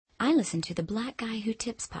I listen to the Black Guy Who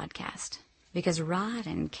Tips podcast because Rod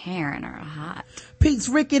and Karen are hot. Pete's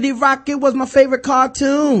Rickety Rocket was my favorite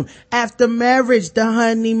cartoon. After marriage, the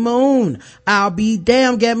honeymoon. I'll be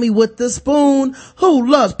damned, get me with the spoon. Who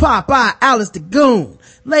loves Popeye? Alice the Goon.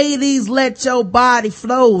 Ladies, let your body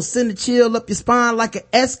flow. Send a chill up your spine like an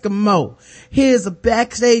Eskimo. Here's a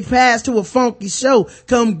backstage pass to a funky show.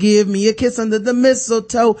 Come give me a kiss under the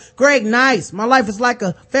mistletoe. Greg Nice, my life is like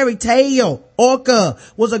a fairy tale. Orca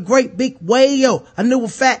was a great big whale. I knew a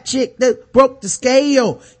fat chick that broke the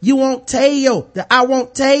scale. You won't tell that I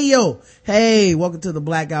won't tell. Hey, welcome to the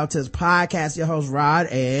Black Guy Who Tips podcast. Your host Rod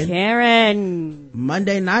and Karen.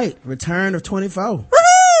 Monday night, return of 24.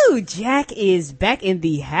 Woo! Jack is back in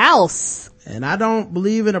the house. And I don't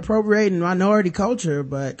believe in appropriating minority culture,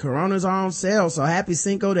 but Coronas are on sale, so happy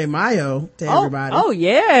Cinco de Mayo to everybody. Oh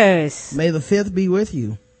yes. May the 5th be with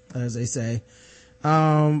you, as they say.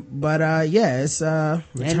 Yeah, it's and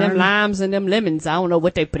them limes and them lemons. I don't know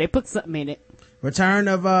what they put something in it. Return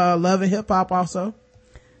of Love and Hip Hop also.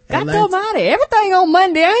 Got to almighty, everything on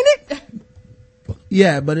Monday, ain't it?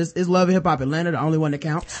 Yeah, but it's Love and Hip Hop Atlanta, the only one that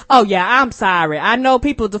counts. Oh yeah, I'm sorry. I know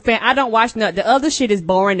people defend. I don't watch the other shit is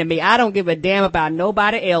boring to me. I don't give a damn about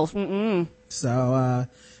nobody else. So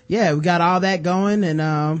yeah, we got all that going, and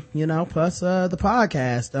plus the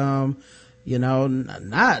podcast.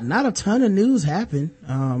 Not a ton of news happened.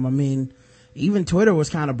 I mean, even Twitter was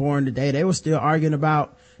kind of boring today. They were still arguing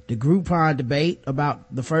about the Groupon debate,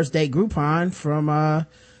 about the first date Groupon from an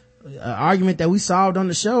argument that we solved on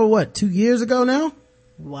the show 2 years ago now.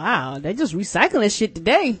 Wow, they just recycling shit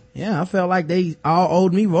today. Yeah, I felt like they all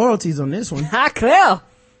owed me royalties on this one. How clear?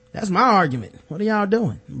 That's my argument. What are y'all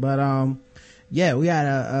doing? But yeah, we had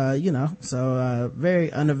a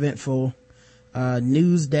very uneventful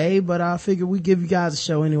news day, but I figured we give you guys a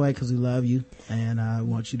show anyway because we love you and I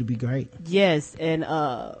want you to be great. Yes, and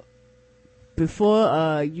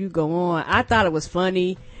before you go on, I thought it was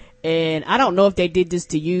funny, and I don't know if they did this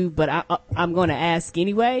to you, but I'm going to ask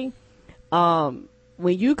anyway.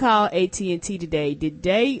 When you called AT&T today, did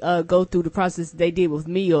they go through the process they did with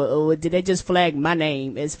me, or did they just flag my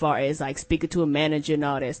name as far as like speaking to a manager and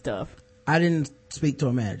all that stuff? I didn't speak to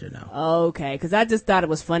a manager, no. Okay, because I just thought it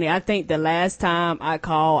was funny. I think the last time I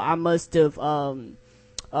called, I must have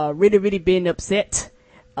really been upset,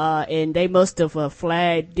 and they must have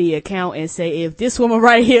flagged the account and say, if this woman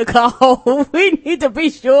right here called, we need to be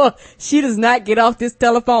sure she does not get off this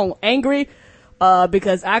telephone angry.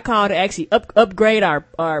 Because I called to actually upgrade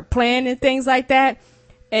our plan and things like that.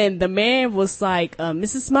 And the man was like,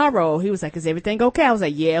 Mrs. Morrow, he was like, is everything okay? I was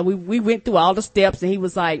like, yeah, we went through all the steps. And he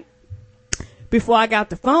was like, before I got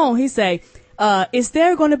the phone, he said, is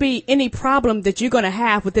there going to be any problem that you're going to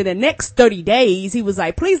have within the next 30 days? He was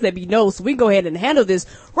like, please let me know so we can go ahead and handle this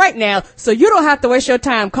right now so you don't have to waste your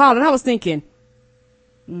time calling. I was thinking,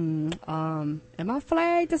 am I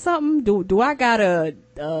flagged or something? Do I gotta,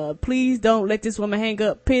 please don't let this woman hang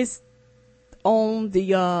up pissed on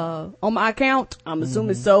the, on my account? I'm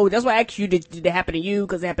assuming so. That's why I asked you, did it happen to you?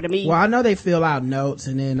 Cause it happened to me. Well, I know they fill out notes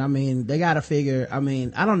and then, they gotta figure, I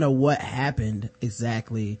don't know what happened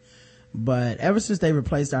exactly, but ever since they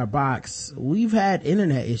replaced our box, we've had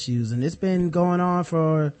internet issues and it's been going on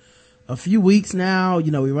for a few weeks now.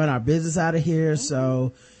 We run our business out of here.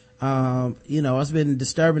 So, it's been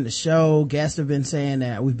disturbing the show. Guests have been saying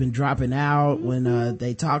that we've been dropping out when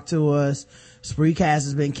they talk to us. Spreecast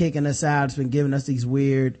has been kicking us out. It's been giving us these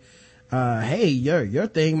weird hey, your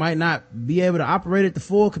thing might not be able to operate at the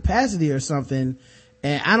full capacity or something.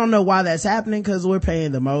 And I don't know why that's happening because we're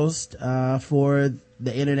paying the most for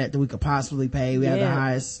the internet that we could possibly pay. We have the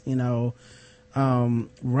highest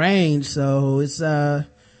range, so it's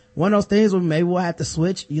one of those things where maybe we'll have to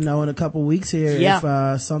switch, in a couple weeks here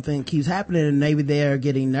if something keeps happening, and maybe they're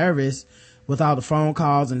getting nervous with all the phone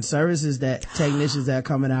calls and services that technicians that are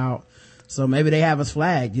coming out. So maybe they have us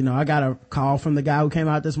flagged. I got a call from the guy who came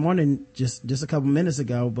out this morning just a couple minutes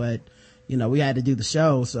ago, but we had to do the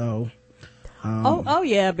show. So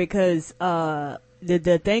because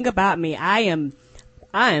the thing about me, I am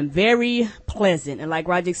very pleasant, and like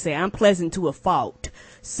Roger said, I'm pleasant to a fault.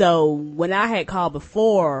 So when I had called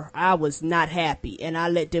before, I was not happy, and I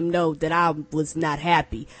let them know that I was not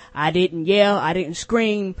happy. I didn't yell, I didn't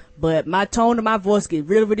scream, but my tone of my voice get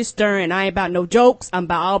really, really stern, and I ain't about no jokes. I'm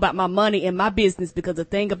all about my money and my business, because the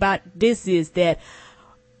thing about this is that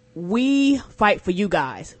we fight for you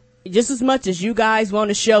guys. Just as much as you guys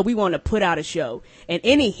want a show, we want to put out a show. And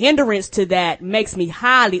any hindrance to that makes me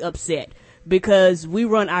highly upset. because we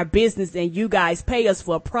run our business and you guys pay us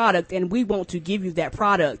for a product and we want to give you that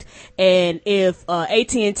product. And if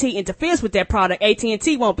AT&T interferes with that product,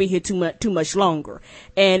 AT&T won't be here too much longer.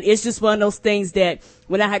 And it's just one of those things that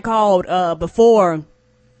when I had called before,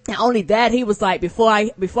 not only that, he was like, before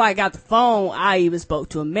I got the phone, I even spoke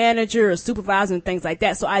to a manager, a supervisor, and things like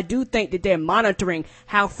that. So I do think that they're monitoring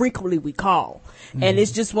how frequently we call. And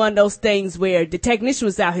it's just one of those things where the technician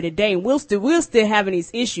was out here today and we're still having these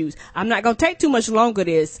issues. I'm not going to take too much longer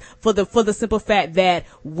this for the simple fact that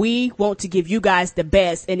we want to give you guys the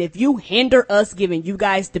best. And if you hinder us giving you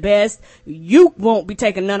guys the best, you won't be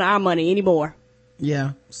taking none of our money anymore.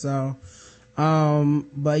 Yeah. So,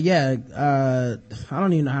 but yeah, I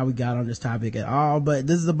don't even know how we got on this topic at all, but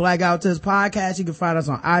this is the Blackout Tips podcast. You can find us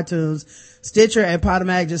on iTunes, Stitcher, and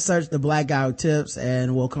Podomatic. Just search the Blackout Tips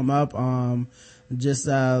and we'll come up. Just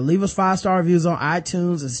leave us 5-star reviews on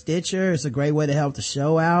iTunes and Stitcher. It's a great way to help the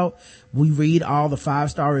show out. We read all the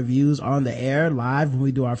 5-star reviews on the air live when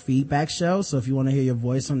we do our feedback show. So if you want to hear your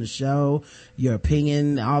voice on the show, your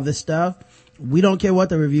opinion, all this stuff, we don't care what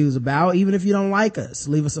the review is about. Even if you don't like us,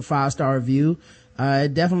 leave us a 5-star review.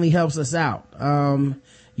 It definitely helps us out.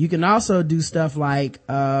 You can also do stuff like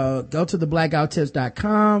go to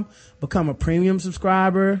theblackouttips.com, become a premium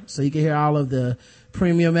subscriber so you can hear all of the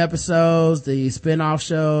premium episodes, the spin-off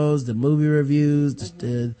shows, the movie reviews,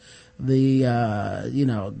 the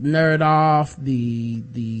Nerd Off,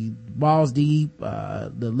 the Balls Deep,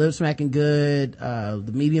 the Lip Smacking Good,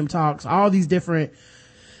 the Medium Talks, all these different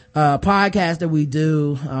podcasts that we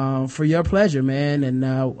do for your pleasure, man. And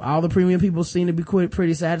all the premium people seem to be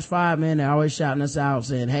pretty satisfied, man. They're always shouting us out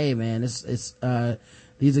saying, hey man, it's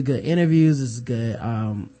these are good interviews, this is good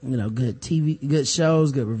good TV, good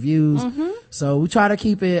shows, good reviews. So we try to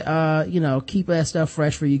keep it keep that stuff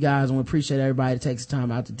fresh for you guys, and we appreciate everybody that takes the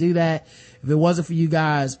time out to do that. If it wasn't for you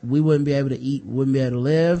guys, we wouldn't be able to eat, wouldn't be able to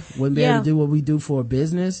live, wouldn't be able to do what we do for a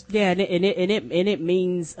business. Yeah, and it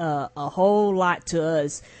means a whole lot to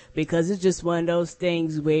us, because it's just one of those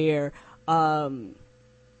things where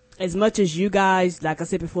as much as you guys, like I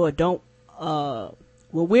said before, don't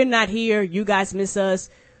when we're not here, you guys miss us.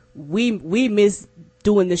 We miss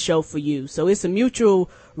doing this show for you. So it's a mutual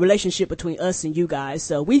relationship between us and you guys.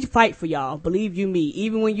 So we fight for y'all. Believe you me.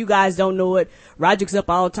 Even when you guys don't know it, Roger's up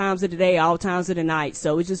all times of the day, all times of the night.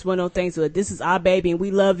 So it's just one of those things where this is our baby and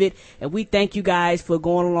we love it. And we thank you guys for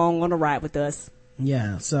going along on the ride with us.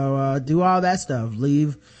 Yeah. So, do all that stuff.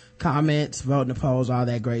 Leave comments, vote in the polls, all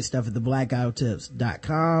that great stuff at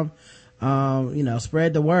theblackouttips.com.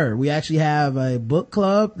 Spread the word. We actually have a book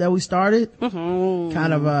club that we started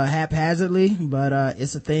kind of haphazardly, but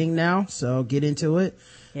it's a thing now, so get into it.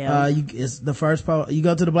 It's the first you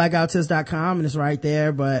go to theblackouttips.com and it's right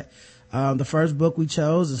there, but the first book we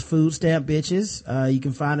chose is Food Stamp Bitches. You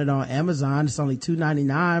can find it on Amazon. It's only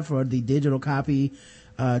 $2.99 for the digital copy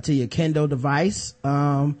to your Kindle device.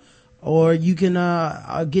 Or you can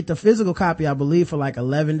get the physical copy, I believe, for like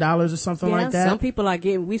 $11 or something like that. Some people are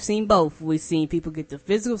getting, we've seen both. We've seen people get the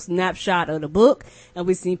physical snapshot of the book, and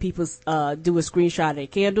we've seen people do a screenshot of their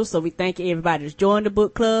Kindle. So we thank everybody that's joined the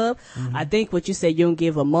book club. I think what you said, you don't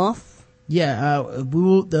give a month. Yeah, I've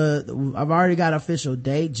already got an official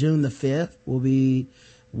date. June the 5th will be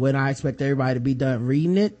when I expect everybody to be done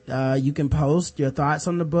reading it. You can post your thoughts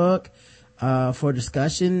on the book for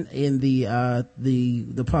discussion in the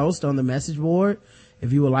post on the message board,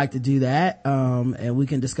 if you would like to do that, and we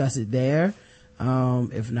can discuss it there.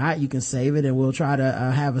 If not, you can save it and we'll try to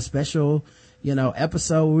have a special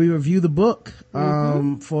episode where we review the book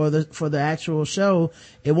for the actual show.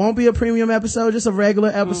 It won't be a premium episode, just a regular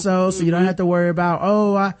episode, so you don't have to worry about,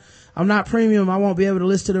 I'm not premium, I won't be able to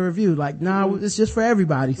listen to the review. Like, it's just for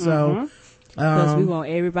everybody. So because we want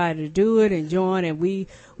everybody to do it and join, and we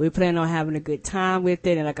plan on having a good time with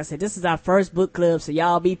it. And like I said, this is our first book club, so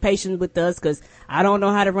y'all be patient with us, because I don't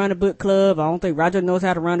know how to run a book club. I don't think Roger knows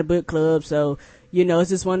how to run a book club. So it's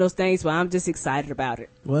just one of those things where I'm just excited about it.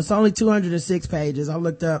 Well, it's only 206 pages. I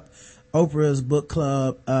looked up Oprah's book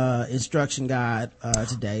club instruction guide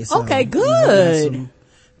today. So, okay, good.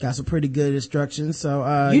 Got some pretty good instructions. So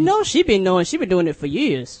she been doing it for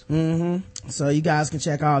years. So you guys can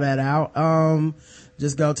check all that out.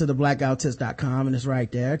 Just go to theblackouttips.com and it's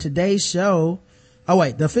right there. Today's show,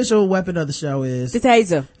 the official weapon of the show is the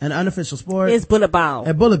taser. An unofficial sport is bullet ball.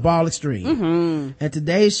 And bullet ball extreme. And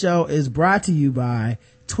today's show is brought to you by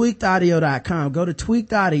tweakedaudio.com. Go to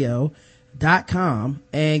tweakedaudio.com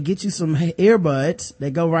and get you some earbuds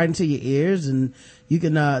that go right into your ears, and you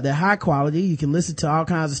can they're high quality. You can listen to all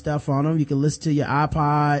kinds of stuff on them. You can listen to your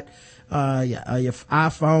iPod, your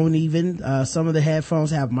iPhone even. Some of the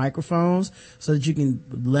headphones have microphones so that you can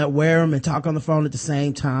wear them and talk on the phone at the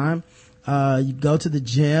same time. You go to the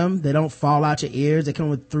gym, they don't fall out your ears. They come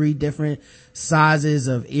with 3 different sizes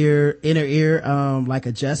of inner ear, like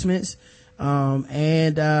adjustments.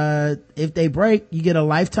 If they break, you get a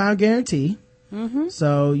lifetime guarantee.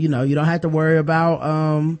 So, you don't have to worry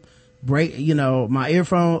about, my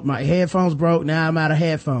headphones broke. Now I'm out of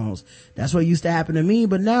headphones. That's what used to happen to me.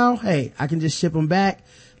 But now, hey, I can just ship them back.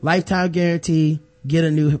 Lifetime guarantee. Get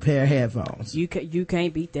a new pair of headphones. You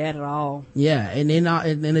can't beat that at all. Yeah. And then,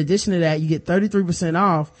 in addition to that, you get 33%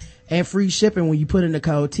 off and free shipping when you put in the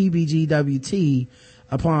code TBGWT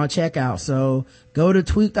upon checkout. So go to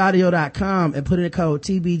tweakedaudio.com and put in the code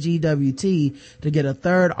TBGWT to get a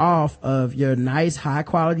third off of your nice high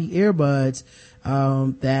quality earbuds,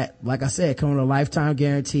 that, like I said, come with a lifetime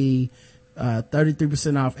guarantee,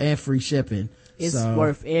 33% off and free shipping. It's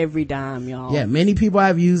worth every dime, y'all. Yeah, many people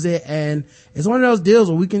have used it, and it's one of those deals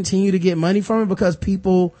where we continue to get money from it because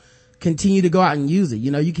people continue to go out and use it.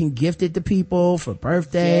 You can gift it to people for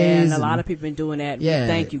birthdays. Yeah, and a lot of people been doing that. Yeah.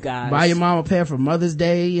 Thank you, guys. Buy your mom a pair for Mother's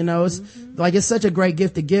Day. It's like, it's such a great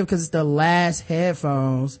gift to give because it's the last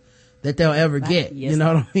headphones that they'll ever get. Yes. You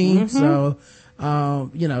know what I mean? So,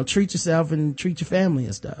 treat yourself and treat your family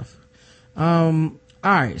and stuff. All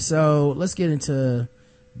right. So let's get into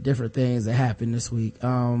different things that happened this week.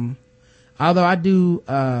 Although I do,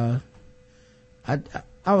 I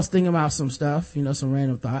was thinking about some stuff, some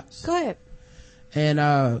random thoughts. Go ahead. And,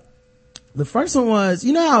 the first one was,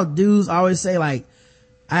 how dudes always say, like,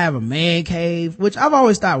 I have a man cave, which I've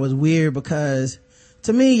always thought was weird because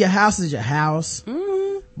to me, your house is your house.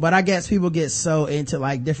 But I guess people get so into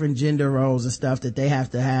like different gender roles and stuff that they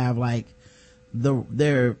have to have like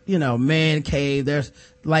their man cave. There's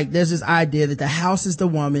this idea that the house is the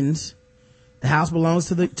woman's. The house belongs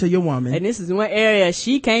to your woman. And this is one area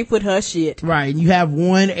she can't put her shit. Right. And you have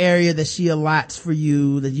one area that she allots for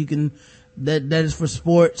you that you can, that is for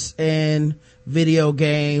sports and video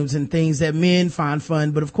games and things that men find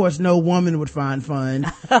fun. But of course no woman would find fun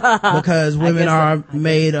because women are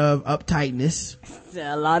made of uptightness.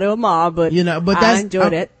 A lot of them are, but but I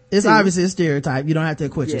enjoy that. It's obviously a stereotype. You don't have to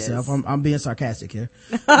acquit yourself. I'm being sarcastic here.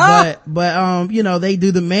 but they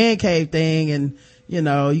do the man cave thing and,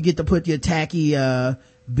 you get to put your tacky,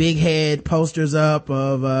 big head posters up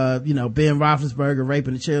of, Ben Roethlisberger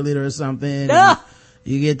raping a cheerleader or something.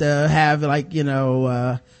 You get to have like,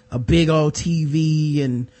 a big old TV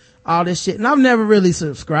and all this shit. And I've never really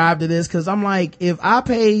subscribed to this because I'm like, if I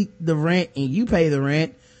pay the rent and you pay the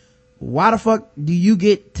rent, why the fuck do you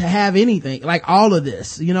get to have anything? Like all of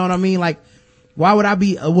this, you know what I mean? Like, why would I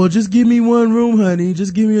be, well, just give me one room, honey.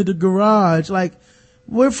 Just give me the garage. Like,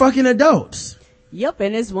 we're fucking adults. Yep,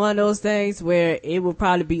 and it's one of those things where it would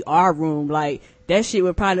probably be our room. Like, that shit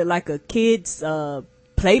would probably like a kid's,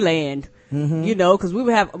 playland. Cause we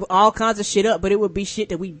would have all kinds of shit up, but it would be shit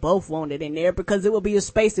that we both wanted in there because it would be a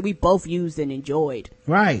space that we both used and enjoyed.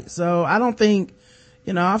 Right. So I don't think,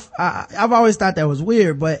 I've always thought that was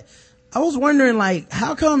weird, but I was wondering, like,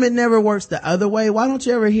 how come it never works the other way? Why don't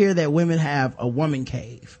you ever hear that women have a woman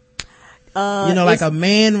cave? Like a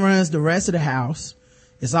man runs the rest of the house.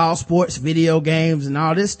 It's all sports, video games, and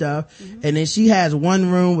all this stuff. And then she has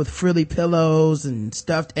one room with frilly pillows and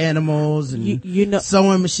stuffed animals and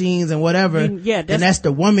sewing machines and whatever. And that's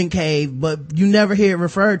the woman cave, but you never hear it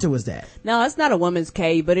referred to as that. No, it's not a woman's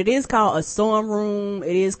cave, but it is called a sewing room.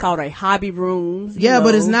 It is called a hobby room.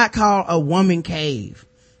 But it's not called a woman cave.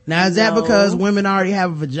 Now, is that because women already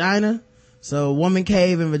have a vagina? So woman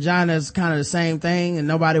cave and vagina is kind of the same thing and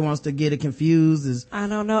nobody wants to get it confused. I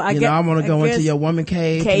don't know. I want to go into your woman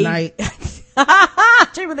cave tonight.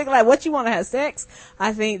 People think like, what, you want to have sex?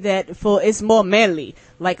 I think that it's more manly.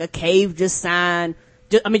 Like a cave just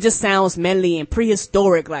sounds manly and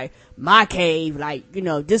prehistoric. Like my cave, like,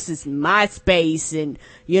 this is my space. And,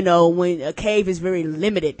 when a cave is very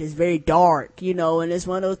limited, it's very dark, and it's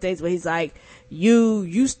one of those things where he's like,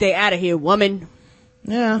 you stay out of here, woman.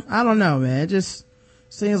 Yeah, I don't know, man. It just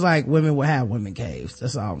seems like women would have women caves.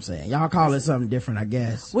 That's all I'm saying. Y'all call it something different, I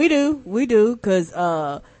guess. We do, cause, if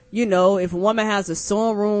a woman has a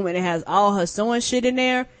sewing room and it has all her sewing shit in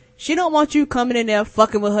there, she don't want you coming in there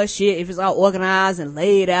fucking with her shit if it's all organized and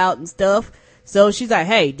laid out and stuff. So she's like,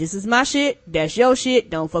 hey, this is my shit, that's your shit,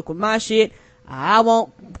 don't fuck with my shit. I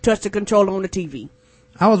won't touch the controller on the TV.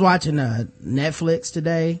 I was watching, Netflix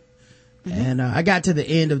today. And I got to the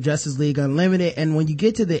end of Justice League Unlimited, and when you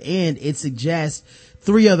get to the end, it suggests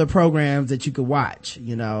 3 other programs that you could watch.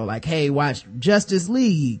 Like, hey, watch Justice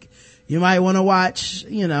League. You might want to watch,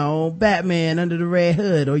 Batman Under the Red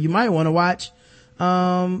Hood, or you might want to watch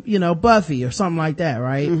Buffy or something like that,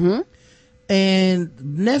 right? Mm-hmm. And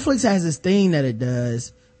Netflix has this thing that it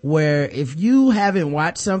does where if you haven't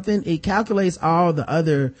watched something, it calculates all the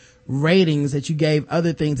other ratings that you gave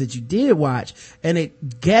other things that you did watch, and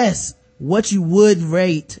it guess what you would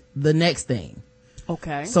rate the next thing.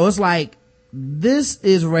 Okay. So it's like, this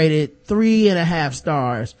is rated 3.5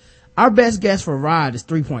 stars. Our best guess for Rod is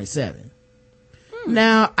 3.7.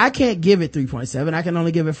 Now, I can't give it 3.7. I can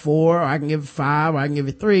only give it 4, or I can give it 5, or I can give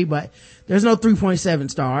it 3, but there's no 3.7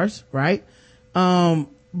 stars, right?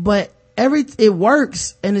 But it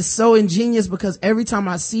works, and it's so ingenious because every time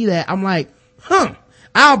I see that, I'm like,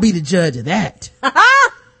 I'll be the judge of that.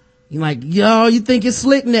 You're like, yo, you think it's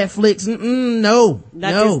slick, Netflix? No.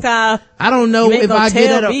 Not this time. I don't know if I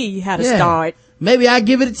get it. Me how to start. Maybe I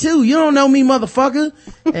give it a 2. You don't know me, motherfucker.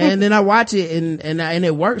 And then I watch it and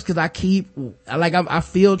it works because I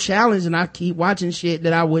feel challenged and I keep watching shit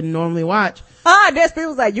that I wouldn't normally watch. There's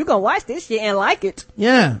people like, you gonna watch this shit and like it.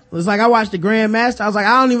 Yeah. It's like I watched the Grandmaster. I was like,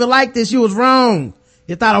 I don't even like this. You was wrong.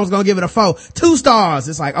 You thought I was gonna give it a 4. 2 stars.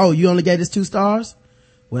 It's like, oh, you only gave this 2 stars?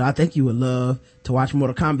 Well, I think you would love to watch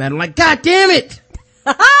Mortal Kombat. I'm like, God damn it.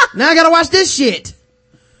 Now I gotta watch this shit.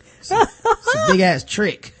 It's a big ass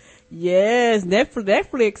trick. Yes,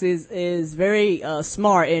 Netflix is very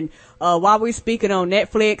smart. And while we're speaking on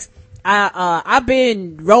Netflix, I've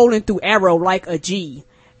been rolling through Arrow like a G.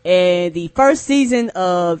 And the first season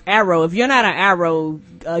of Arrow, if you're not on Arrow,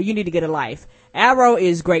 you need to get a life. Arrow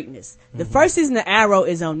is greatness. The first season of Arrow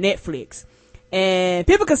is on Netflix. And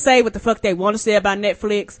people can say what the fuck they want to say about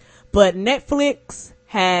Netflix, but Netflix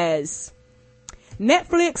has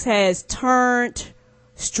turned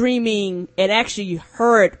streaming and actually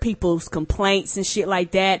heard people's complaints and shit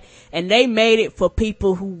like that, and they made it for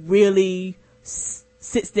people who really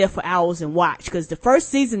sits there for hours and watch. Because the first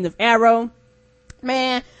season of Arrow,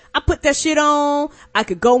 man, I put that shit on. I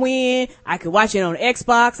could go in, I could watch it on the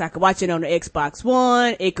Xbox, I could watch it on the Xbox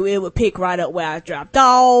One. It would pick right up where I dropped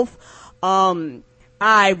off.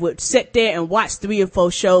 I would sit there and watch 3 or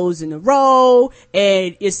 4 shows in a row,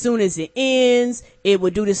 and as soon as it ends, it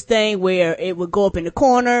would do this thing where it would go up in the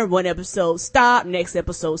corner, one episode stop, next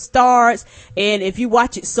episode starts, and if you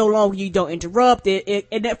watch it so long you don't interrupt it,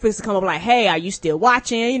 and Netflix will come up like, hey, are you still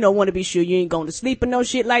watching? Want to be sure you ain't going to sleep and no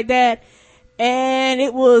shit like that. And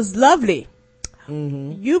it was lovely.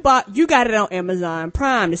 Mm-hmm. You got it on Amazon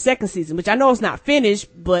Prime, the second season, which I know it's not finished,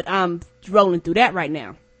 but I'm rolling through that right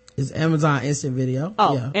now. It's Amazon Instant Video.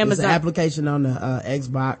 Oh, yeah. Amazon. It's an application on the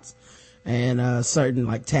Xbox and certain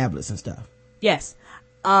like tablets and stuff. Yes.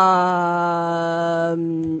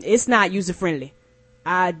 It's not user friendly.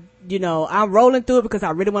 I'm rolling through it because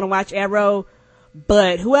I really want to watch Arrow,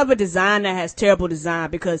 but whoever designed that has terrible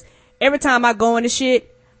design, because every time I go into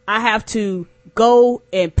shit, I have to go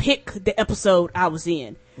and pick the episode I was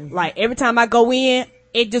in. Mm-hmm. Like every time I go in,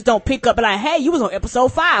 it just don't pick up, but like, hey, you was on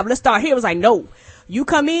episode 5. Let's start here. It was like, no. You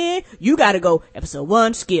come in, you gotta go episode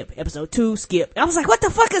 1, skip. Episode 2, skip. I was like, what the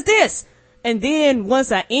fuck is this? And then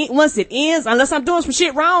once it ends, unless I'm doing some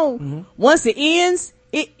shit wrong, once it ends,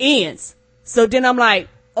 it ends. So then I'm like,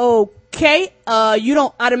 okay, you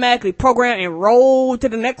don't automatically program and roll to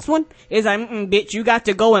the next one. It's like, bitch, you got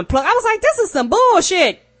to go and plug. I was like, this is some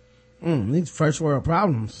bullshit. These first world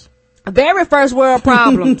problems. Very first world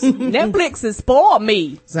problems. Netflix has spoiled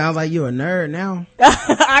me. Sounds like you're a nerd now.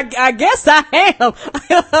 I guess I am.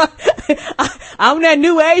 I'm that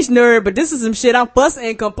new age nerd, but this is some shit I'm fussing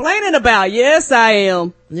and complaining about. Yes, I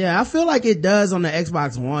am. Yeah, I feel like it does on the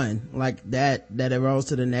Xbox One, like that it rolls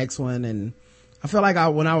to the next one. And I feel like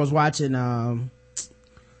when I was watching, I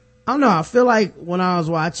don't know, I feel like when I was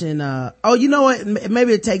watching, you know what,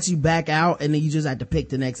 maybe it takes you back out and then you just have to pick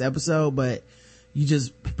the next episode, but you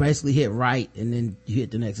just basically hit right and then you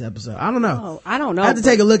hit the next episode. I don't know. Oh, I don't know. I have to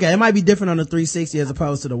take a look at it. It might be different on the 360 as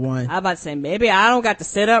opposed to the one. I was about to say, maybe I don't got the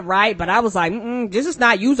setup right, but I was like, this is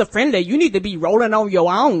not user friendly. You need to be rolling on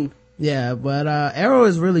your own. Yeah, but Arrow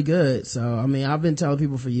is really good. So, I mean, I've been telling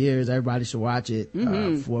people for years, everybody should watch it,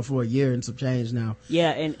 for a year and some change now. Yeah,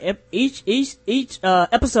 and each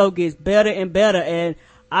episode gets better and better, and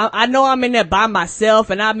I know I'm in there by myself,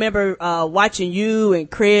 and I remember watching you and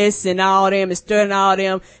Chris and all them and Sterling and all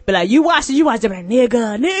them, but like, you watch it, like,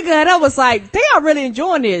 nigga, and I was like, they are really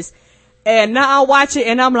enjoying this. And now I watch it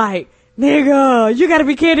and I'm like, nigga, you gotta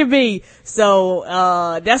be kidding me. So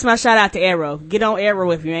that's my shout out to Arrow. Get on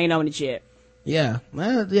Arrow if you ain't on it yet. Yeah,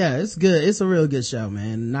 it's good. It's a real good show,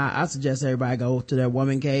 man. I suggest everybody go to their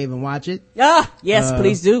woman cave and watch it. Yes,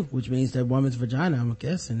 please do. Which means their woman's vagina, I'm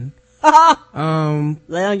guessing.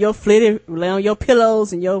 Lay on your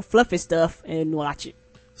pillows and your fluffy stuff and watch it.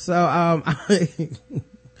 So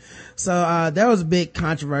So, there was a big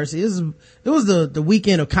controversy. It was the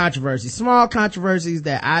weekend of controversy. Small controversies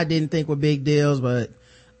that I didn't think were big deals, but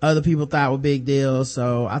other people thought were big deals.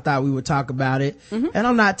 So I thought we would talk about it. Mm-hmm. And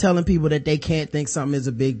I'm not telling people that they can't think something is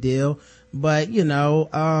a big deal, but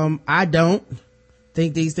I don't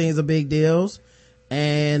think these things are big deals.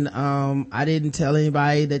 And, I didn't tell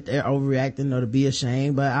anybody that they're overreacting or to be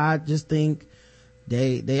ashamed, but I just think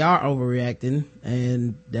they are overreacting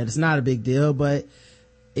and that it's not a big deal. But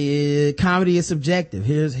comedy is subjective.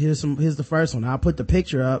 Here's the first one. I'll put the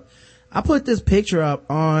picture up. I put this picture up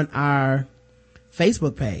on our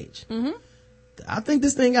Facebook page. Mm-hmm. I think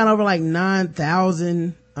this thing got over like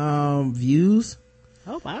 9,000 views.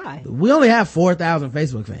 Oh my. We only have 4,000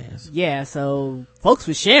 Facebook fans. Yeah, so folks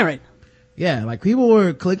were sharing. Yeah, like people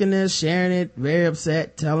were clicking this, sharing it, very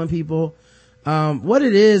upset, telling people. What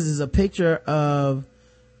it is a picture of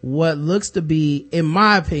what looks to be, in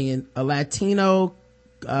my opinion, a Latino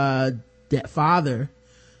father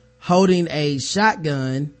holding a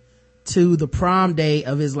shotgun to the prom date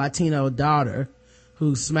of his Latino daughter,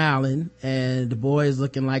 who's smiling, and the boy is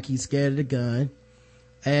looking like he's scared of the gun.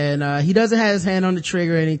 And he doesn't have his hand on the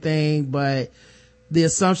trigger or anything, but the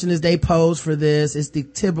assumption is they pose for this. It's the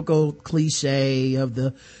typical cliche of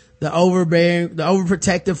the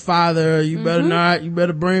overprotective father. You better not, you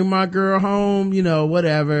better bring my girl home,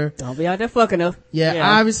 whatever. Don't be out there fucking her.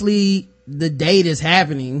 Yeah, obviously the date is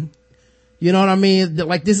happening. You know what I mean?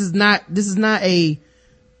 Like this is not a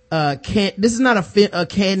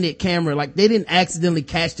candid camera. Like they didn't accidentally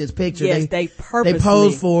catch this picture. Yes, they purposely. They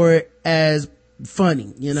posed for it as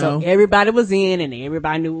funny, So everybody was in and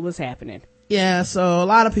everybody knew what was happening. Yeah, so a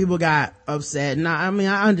lot of people got upset. And I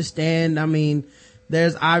understand.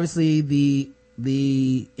 There's obviously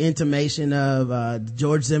the intimation of,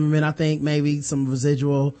 George Zimmerman, I think maybe some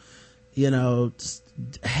residual,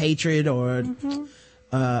 hatred or,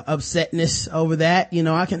 upsetness over that.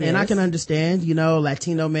 I can understand,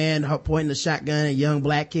 Latino man pointing a shotgun at a young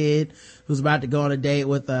black kid who's about to go on a date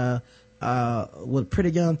with a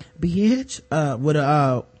pretty young bitch, with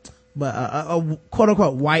a quote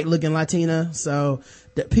unquote white looking Latina. So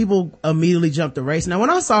that people immediately jumped the race. Now when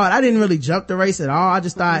I saw it, I didn't really jump the race at all. I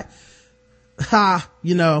just thought, fun,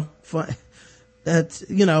 that's,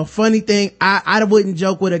 funny thing. I wouldn't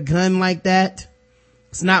joke with a gun like that.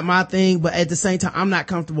 It's not my thing, but at the same time, I'm not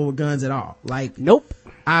comfortable with guns at all. Like, nope.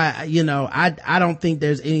 I don't think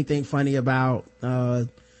there's anything funny about,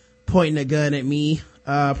 pointing a gun at me,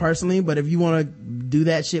 personally, but if you want to do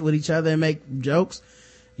that shit with each other and make jokes,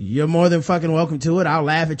 you're more than fucking welcome to it. I'll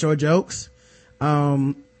laugh at your jokes.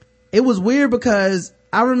 It was weird because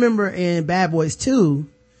I remember in Bad Boys 2,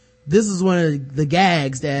 this is one of the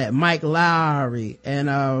gags that Mike Lowry and,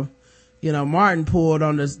 Martin pulled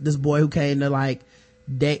on this boy who came to like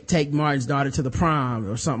take Martin's daughter to the prom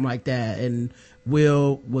or something like that. And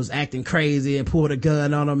Will was acting crazy and pulled a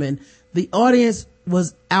gun on him, and the audience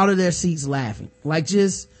was out of their seats laughing, like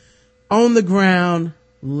just on the ground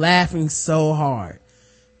laughing so hard.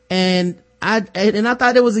 And I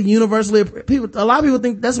thought it was a lot of people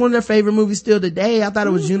think that's one of their favorite movies still today. I thought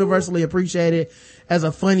it was universally appreciated as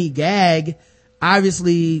a funny gag.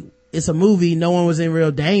 Obviously it's a movie. No one was in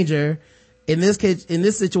real danger. In this case, in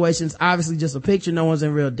this situation, it's obviously just a picture. No one's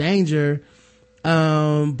in real danger.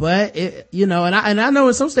 But it, and I know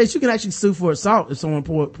in some states you can actually sue for assault if someone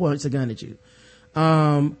points a gun at you.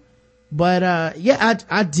 I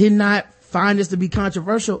did not find this to be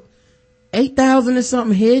controversial. 8,000 and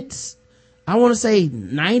something hits. I want to say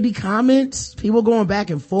 90 comments, people going back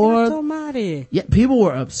and forth. Yeah, people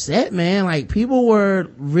were upset, man. Like people were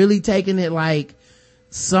really taking it like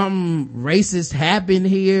something racist happened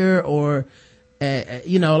here, or, a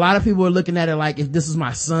lot of people were looking at it like if this is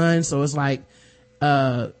my son. So it's like,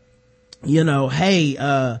 hey, you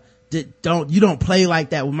don't play like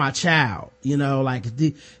that with my child.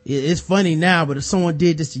 It's funny now, but if someone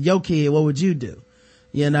did this to your kid, what would you do?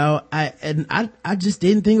 I just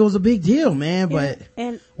didn't think it was a big deal, man. But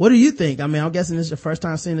what do you think? I'm guessing this is your first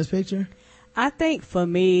time seeing this picture. I think for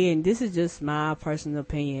me, and this is just my personal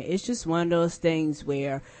opinion, it's just one of those things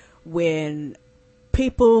where when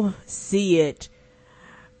people see it,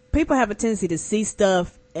 people have a tendency to see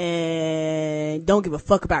stuff and don't give a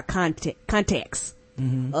fuck about context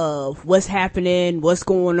of what's happening, what's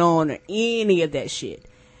going on, or any of that shit.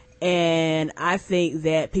 And I think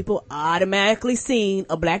that people automatically seen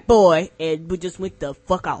a black boy and we just went the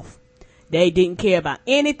fuck off. They didn't care about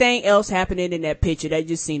anything else happening in that picture. They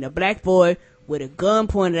just seen a black boy with a gun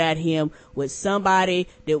pointed at him with somebody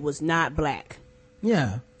that was not black.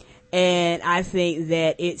 Yeah. And I think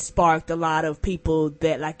that it sparked a lot of people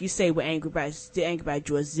that, like you say, were still angry about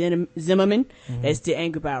George Zimmerman, that's still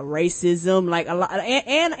angry about racism, like a lot.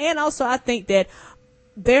 And also I think that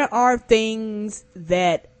there are things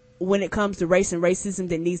that when it comes to race and racism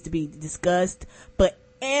that needs to be discussed, but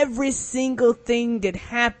every single thing that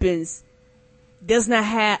happens does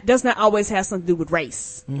not always have something to do with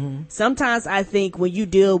race. Sometimes I think when you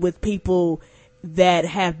deal with people that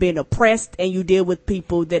have been oppressed and you deal with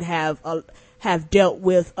people that have dealt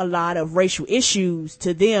with a lot of racial issues,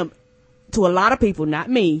 to a lot of people, not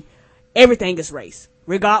me, everything is race,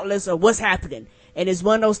 regardless of what's happening. And it's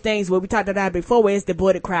one of those things where we talked about before, where it's the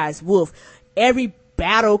boy that cries wolf. Every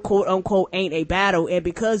battle, quote unquote, ain't a battle. And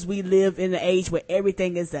because we live in the age where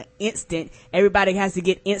everything is an instant, everybody has to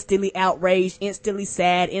get instantly outraged, instantly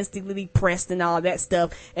sad, instantly depressed and all that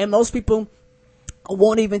stuff. And most people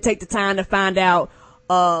won't even take the time to find out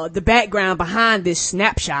the background behind this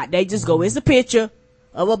snapshot. They just go, it's a picture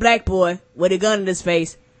of a black boy with a gun in his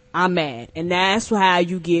face. I'm mad. And that's how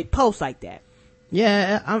you get posts like that.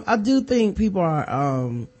 Yeah, I do think people are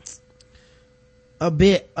a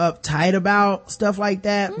bit uptight about stuff like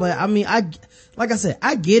that. But I mean, like I said,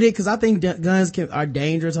 I get it, because I think guns are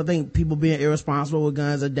dangerous. I think people being irresponsible with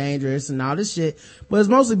guns are dangerous and all this shit. But it's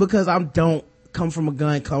mostly because I don't come from a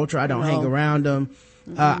gun culture. I don't hang around them.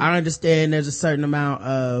 I understand there's a certain amount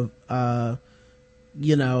of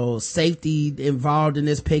safety involved in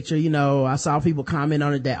this picture. I saw people comment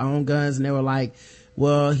on it that own guns, and they were like,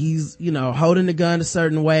 well, he's holding the gun a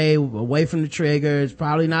certain way, away from the trigger, it's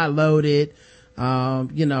probably not loaded.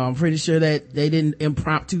 I'm pretty sure that they didn't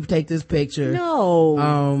impromptu take this picture.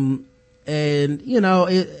 No. And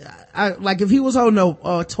like if he was holding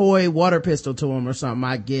a toy water pistol to him or something,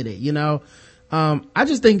 I get it. I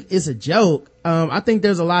just think it's a joke. I think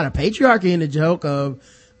there's a lot of patriarchy in the joke of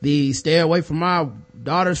the stay away from my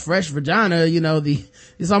daughter's fresh vagina.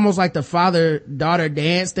 It's almost like the father-daughter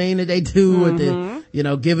dance thing that they do with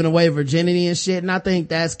the, giving away virginity and shit. And I think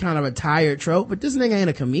that's kind of a tired trope, but this nigga ain't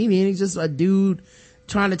a comedian. He's just a dude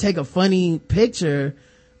trying to take a funny picture.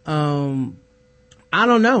 I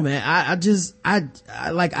don't know, man. I just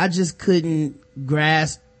couldn't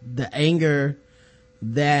grasp the anger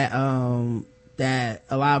that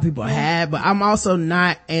a lot of people had, but I'm also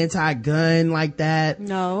not anti-gun like that.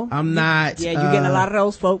 No. I'm not. Yeah, you're getting a lot of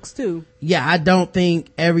those folks too. Yeah, I don't think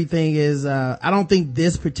everything is, I don't think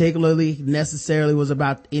this particularly necessarily was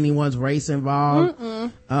about anyone's race involved.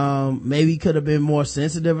 Maybe could have been more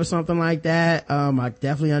sensitive or something like that. I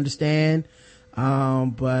definitely understand.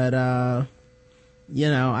 But I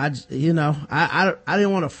didn't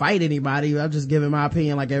want to fight anybody. I'm just giving my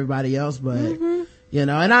opinion like everybody else, but and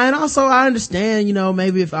also I understand,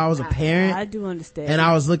 maybe if I was a parent, I do understand, and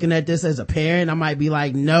I was looking at this as a parent, I might be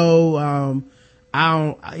like, no,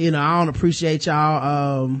 I don't appreciate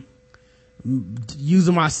y'all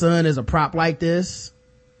using my son as a prop like this.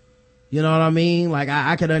 You know what I mean? Like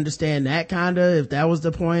I could understand that kind of, if that was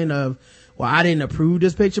the point of, well, I didn't approve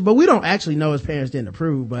this picture, but we don't actually know his parents didn't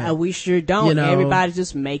approve, but we sure don't. Everybody's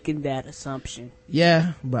just making that assumption.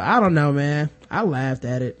 Yeah, but I don't know, man. I laughed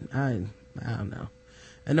at it. I don't know.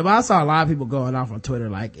 And I saw a lot of people going off on Twitter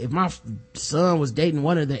like, if my son was dating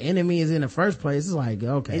one of the enemies in the first place, it's like,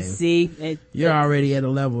 okay, you're already at a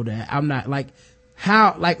level that I'm not like,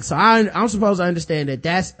 how, like, so I'm supposed to understand that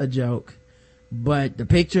that's a joke, but the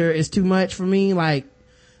picture is too much for me. Like,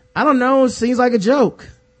 I don't know, it seems like a joke.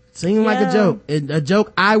 Like a joke. A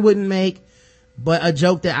joke I wouldn't make, but a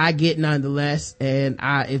joke that I get nonetheless. And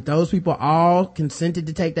if those people all consented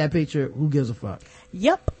to take that picture, who gives a fuck?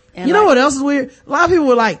 Yep. And you know what else is weird? A lot of people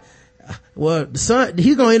were like, well, the son,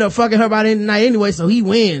 he's gonna end up fucking her by the end of the night anyway, so he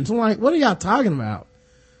wins. I'm like, what are y'all talking about?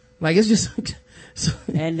 Like, it's just,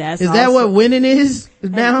 and that's is that what winning is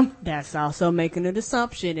now? That's also making an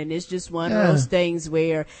assumption, and it's just one of those things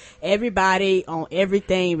where everybody on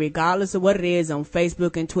everything, regardless of what it is, on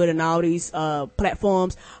Facebook and Twitter and all these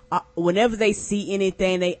platforms, whenever they see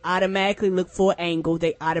anything, they automatically look for an angle,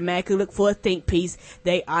 they automatically look for a think piece,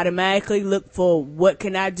 they automatically look for what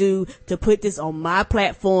can I do to put this on my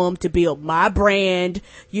platform, to build my brand,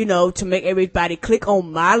 to make everybody click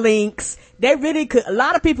on my links. They really could, a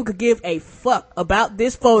lot of people could give a fuck about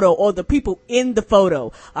this photo or the people in the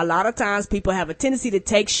photo. A lot of times people have a tendency to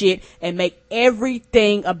take shit and make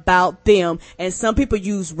everything about them, and some people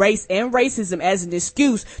use race and racism as an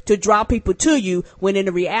excuse to draw people to you, when in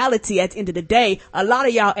the reality, at the end of the day, a lot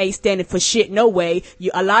of y'all ain't standing for shit no way.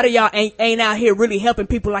 A lot of y'all ain't out here really helping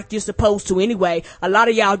people like you're supposed to anyway. A lot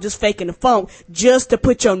of y'all just faking the funk just to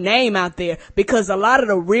put your name out there, because a lot of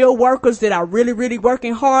the real workers that are really, really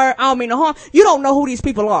working hard, I don't mean no harm, you don't know who these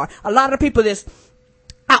people are. A lot of the people that's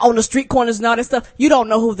out on the street corners and all that stuff, you don't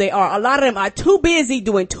know who they are. A lot of them are too busy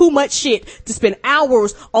doing too much shit to spend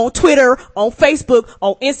hours on Twitter, on Facebook,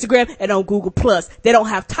 on Instagram, and on Google Plus. They don't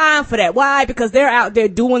have time for that. Why? Because they're out there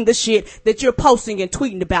doing the shit that you're posting and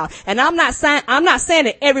tweeting about. And I'm not saying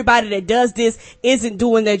that everybody that does this isn't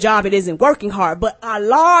doing their job and isn't working hard, but a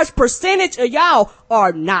large percentage of y'all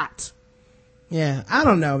are not. Yeah, I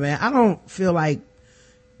don't know, man. I don't feel like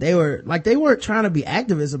they weren't trying to be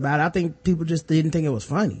activists about it. I think people just didn't think it was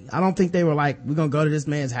funny. I don't think they were like, we're gonna go to this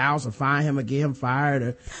man's house or find him or get him fired,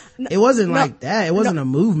 or it wasn't like that. It wasn't a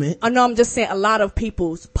movement. I know, I'm just saying a lot of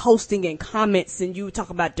people's posting and comments, and you talk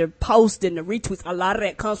about their posts and the retweets, a lot of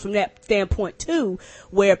that comes from that standpoint too,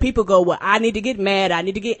 where people go, well, I need to get mad, I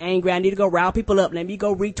need to get angry, I need to go rile people up, let me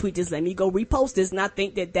go retweet this, let me go repost this. And I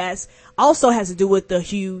think that's also has to do with the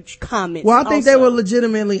huge comments. Well, I think they were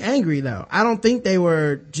legitimately angry though. I don't think they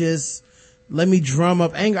were just, let me drum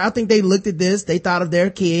up anger. I think they looked at this, they thought of their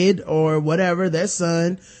kid or whatever, their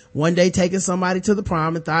son, one day taking somebody to the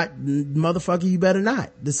prom and thought, motherfucker, you better not.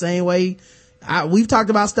 The same way we've talked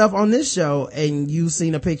about stuff on this show and you've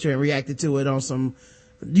seen a picture and reacted to it on some,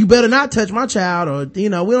 you better not touch my child, or, we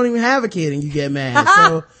don't even have a kid and you get mad.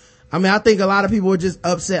 So, I mean, I think a lot of people were just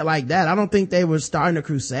upset like that. I don't think they were starting a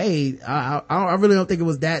crusade. I really don't think it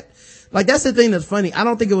was that, like, that's the thing that's funny. I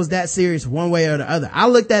don't think it was that serious one way or the other. I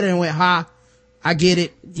looked at it and went, ha, I get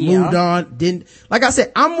it. Yeah. Moved on. Like I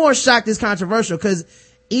said, I'm more shocked it's controversial, because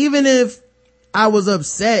even if I was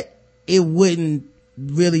upset, it wouldn't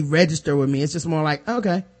really register with me. It's just more like,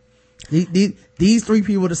 okay, these three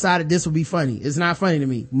people decided this would be funny. It's not funny to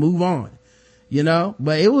me. Move on.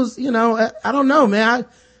 But it was, I don't know, man.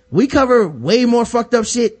 We cover way more fucked up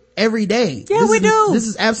shit every day. Yeah, we do. This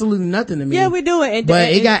is absolutely nothing to me. Yeah, we do.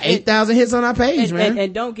 But it got 8,000 hits on our page, man.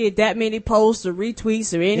 And don't get that many posts or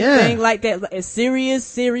retweets or anything like that. It's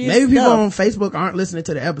serious Maybe people on Facebook aren't listening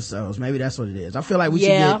to the episodes. Maybe that's what it is. I feel like we should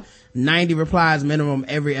get 90 replies minimum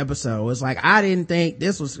every episode. It's like, I didn't think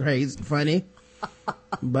this was crazy funny.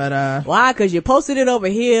 But why? Because you posted it over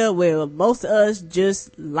here where most of us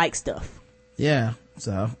just like stuff. Yeah.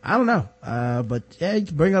 So I don't know. But yeah, you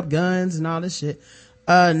can bring up guns and all this shit.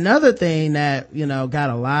 Another thing that, got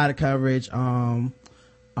a lot of coverage, on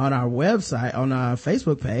our website, on our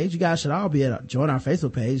Facebook page. You guys should all join our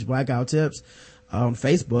Facebook page, Blackout Tips, on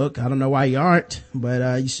Facebook. I don't know why you aren't,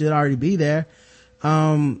 but, you should already be there.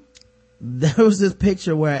 There was this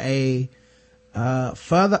picture where a,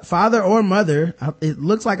 father or mother, it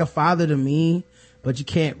looks like a father to me, but you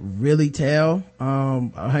can't really tell,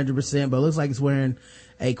 100%, but it looks like it's wearing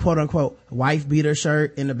a quote unquote wife beater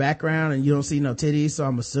shirt in the background, and you don't see no titties, so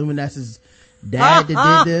I'm assuming that's his dad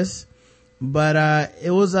that did this. But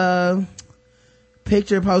it was a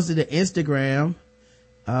picture posted to Instagram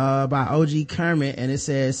by OG Kermit, and it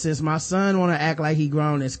says, since my son wanna act like he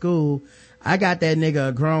grown in school, I got that nigga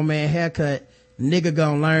a grown man haircut. Nigga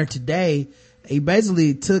gonna learn today. He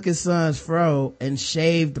basically took his son's fro and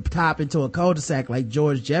shaved the top into a cul-de-sac like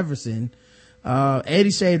George Jefferson.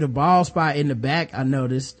 Eddie shaved a bald spot in the back, I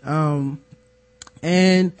noticed. And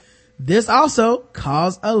this also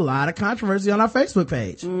caused a lot of controversy on our Facebook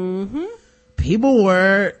page. Mm-hmm. People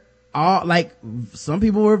were some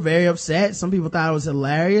people were very upset. Some people thought it was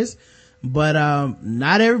hilarious, but,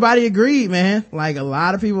 not everybody agreed, man. Like, a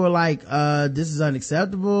lot of people were like, this is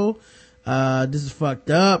unacceptable. This is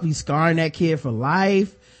fucked up. He's scarring that kid for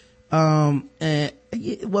life. And it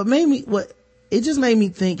just made me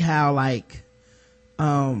think how, like,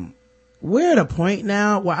 we're at a point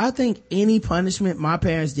now where I think any punishment my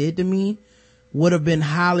parents did to me would have been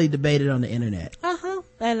highly debated on the internet.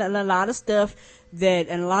 And a lot of stuff and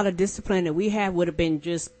a lot of discipline that we have would have been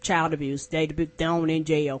just child abuse. They'd be thrown in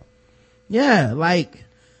jail. Yeah, like,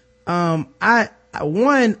 I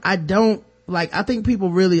think people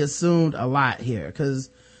really assumed a lot here, because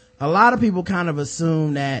a lot of people kind of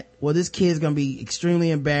assume that, well, this kid's gonna be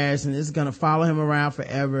extremely embarrassed and it's gonna follow him around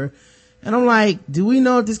forever. And I'm like, do we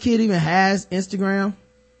know if this kid even has Instagram?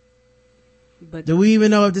 But do we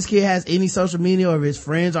even know if this kid has any social media, or if his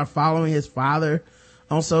friends are following his father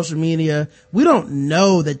on social media? We don't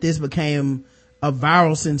know that this became a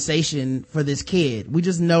viral sensation for this kid. We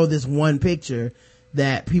just know this one picture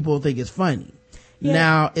that people think is funny. Yeah.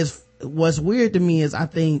 Now, what's weird to me is, I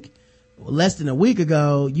think less than a week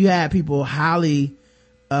ago, you had people highly,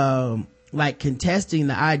 contesting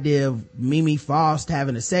the idea of Mimi Faust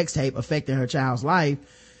having a sex tape affecting her child's life.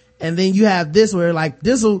 And then you have this where, like,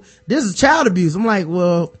 this is child abuse. I'm like,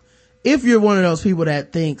 well, if you're one of those people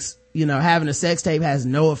that thinks, having a sex tape has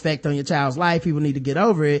no effect on your child's life, people need to get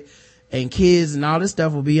over it, and kids and all this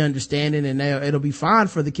stuff will be understanding, and it'll be fine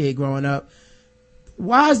for the kid growing up.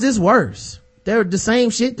 Why is this worse? They're the same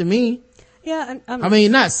shit to me. Yeah. I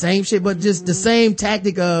mean, not same shit, but just the same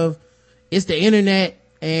tactic of it's the internet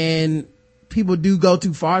and people do go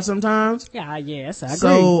too far sometimes. Yeah, yes, I agree.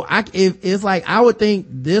 So if it's like, I would think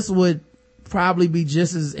this would probably be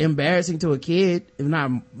just as embarrassing to a kid, if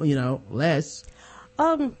not, less.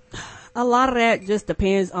 A lot of that just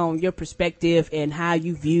depends on your perspective and how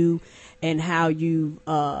you view and how you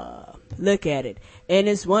look at it. And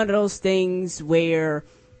it's one of those things where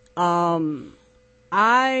I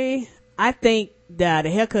think that the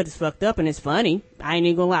haircut is fucked up and it's funny. I ain't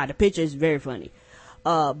even gonna lie, the picture is very funny.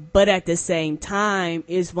 But at the same time,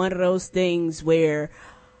 it's one of those things where,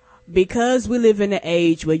 because we live in an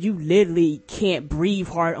age where you literally can't breathe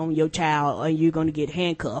hard on your child or you're going to get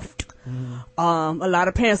handcuffed. A lot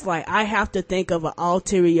of parents like, I have to think of an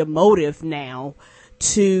ulterior motive now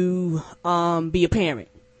to be a parent.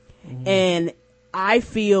 And I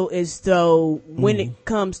feel as though when it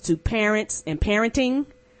comes to parents and parenting,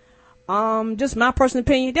 just my personal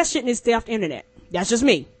opinion, that shit needs to stay off the internet. That's just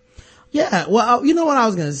me. Yeah, well, you know what I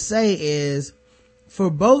was gonna say is, for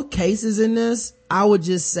both cases in this, I would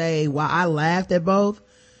just say, while I laughed at both,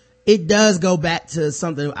 it does go back to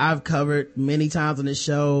something I've covered many times on this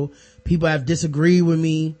show. People have disagreed with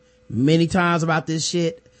me many times about this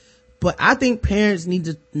shit. But I think parents need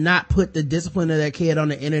to not put the discipline of their kid on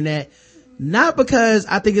the internet, not because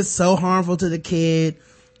I think it's so harmful to the kid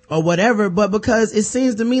or whatever, but because it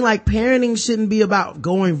seems to me like parenting shouldn't be about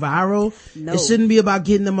going viral. No. It shouldn't be about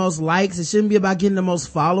getting the most likes. It shouldn't be about getting the most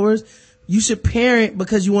followers. You should parent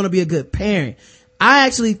because you want to be a good parent. I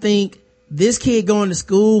actually think this kid going to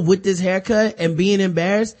school with this haircut and being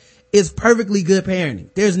embarrassed is perfectly good parenting.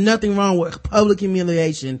 There's nothing wrong with public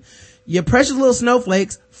humiliation. Your precious little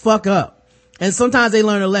snowflakes fuck up. And sometimes they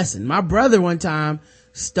learn a lesson. My brother one time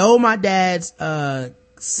stole my dad's,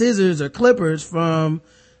 scissors or clippers from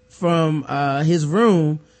his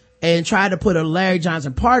room and tried to put a Larry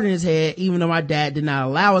Johnson part in his head, even though my dad did not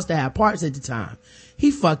allow us to have parts at the time.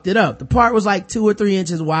 He fucked it up. The part was like 2 or 3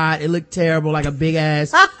 inches wide. It looked terrible, like a big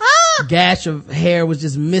ass gash of hair was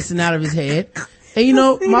just missing out of his head. And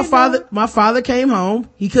my father came home.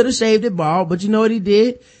 He could have shaved it bald, but you know what he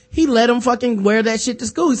did? He let him fucking wear that shit to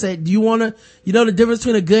school. He said, do you want to, the difference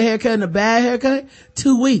between a good haircut and a bad haircut?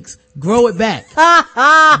 2 weeks. Grow it back.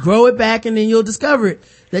 Grow it back, and then you'll discover it.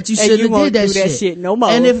 That you shouldn't have did that shit no more.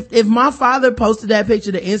 And if my father posted that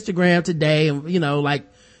picture to Instagram today, and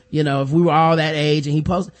if we were all that age and he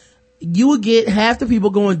posted, you would get half the people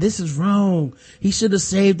going, this is wrong. He should have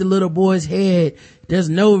saved the little boy's head. There's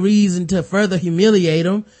no reason to further humiliate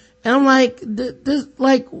him. And I'm like,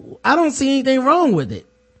 I don't see anything wrong with it.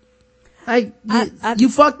 Like, you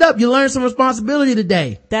fucked up. You learned some responsibility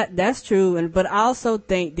today. That's true. But I also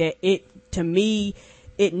think that to me,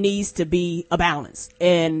 it needs to be a balance.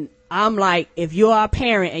 And I'm like, if you are a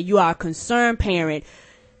parent and you are a concerned parent,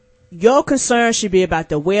 your concern should be about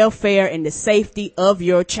the welfare and the safety of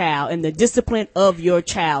your child and the discipline of your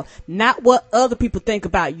child, not what other people think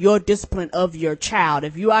about your discipline of your child.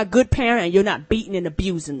 If you are a good parent and you're not beating and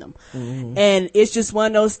abusing them. And it's just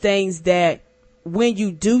one of those things that when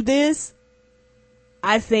you do this,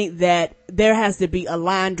 I think that there has to be a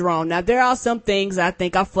line drawn. Now, there are some things I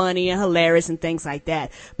think are funny and hilarious and things like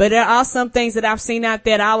that. But there are some things that I've seen out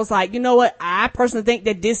there that I was like, you know what? I personally think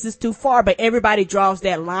that this is too far, but everybody draws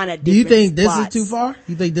that line at different Do you think spots. this is too far?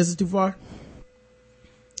 You think this is too far?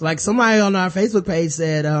 Like somebody on our Facebook page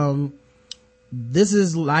said, this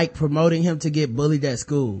is like promoting him to get bullied at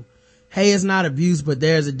school. Hey, it's not abuse, but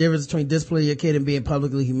there's a difference between disciplining your kid and being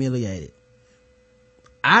publicly humiliated.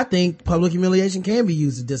 I think public humiliation can be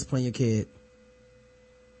used to discipline your kid.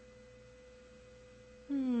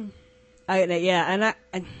 It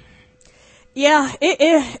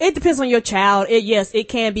depends on your child. Yes, it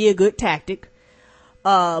can be a good tactic.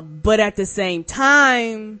 But at the same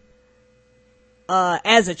time,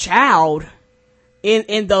 as a child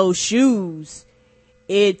in those shoes,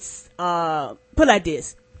 it's, put it like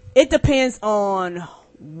this. It depends on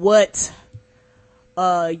what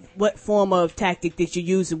form of tactic that you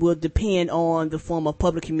use. It will depend on the form of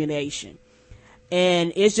public humiliation.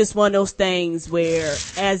 And it's just one of those things where,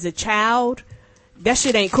 as a child, that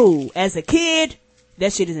shit ain't cool. As a kid,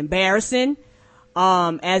 that shit is embarrassing.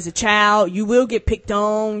 As a child, you will get picked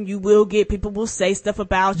on. You will get, people will say stuff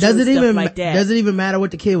about you and stuff like that. Does it even matter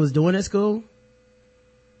what the kid was doing at school?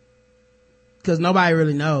 Because nobody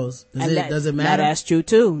really knows. Does it matter? That's true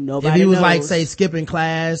too. Nobody knows. If he was like, say, skipping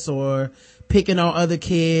class or picking on other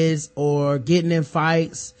kids or getting in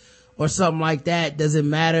fights or something like that, does it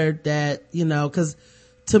matter that, because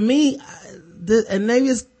to me, and maybe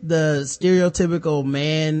it's the stereotypical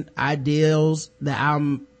man ideals that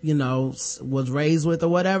I'm was raised with or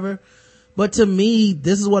whatever. But to me,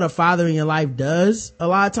 this is what a father in your life does a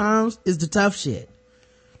lot of times, is the tough shit.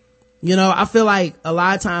 I feel like a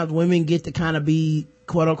lot of times women get to kind of be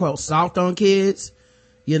quote unquote soft on kids,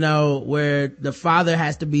 where the father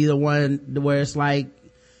has to be the one where it's like,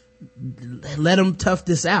 let him tough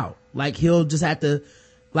this out. Like he'll just have to,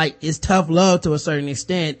 like, it's tough love to a certain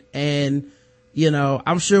extent. And,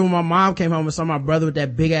 I'm sure when my mom came home and saw my brother with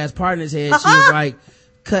that big ass part in his head, she was like,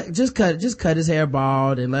 just cut his hair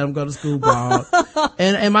bald and let him go to school bald.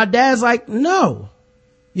 and my dad's like, no.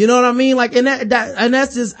 You know what I mean? Like, and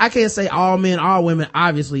that's just, I can't say all men, all women,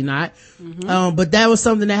 obviously not. Mm-hmm. But that was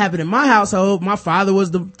something that happened in my household. My father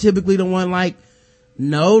was typically the one like,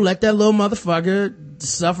 no, let that little motherfucker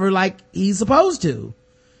suffer like he's supposed to.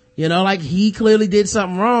 Like he clearly did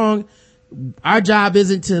something wrong. Our job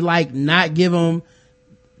isn't to like not give him,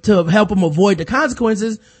 to help him avoid the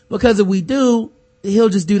consequences, because if we do, he'll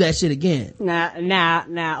just do that shit again.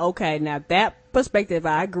 Now, okay. Now that perspective,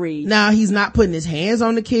 I agree. Now he's not putting his hands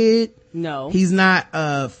on the kid. No. He's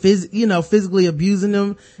not, physically abusing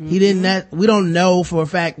them. Mm-hmm. He didn't, we don't know for a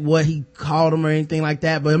fact what he called them or anything like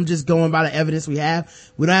that, but I'm just going by the evidence we have.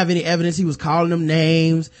 We don't have any evidence he was calling them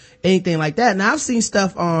names, anything like that. Now I've seen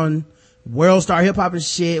stuff on World Star Hip Hop and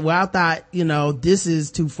shit where I thought, this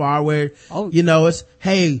is too far, where, it's,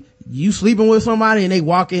 hey, you sleeping with somebody and they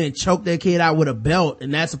walk in and choke their kid out with a belt,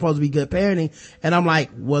 and that's supposed to be good parenting. And I'm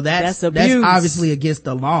like, well, that's obviously against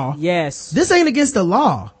the law. Yes. This ain't against the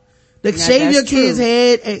law. Shave your kid's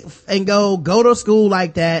head and go to school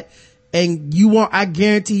like that, and I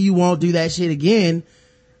guarantee you won't do that shit again.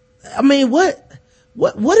 I mean, what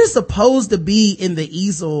is supposed to be in the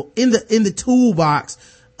easel, in the toolbox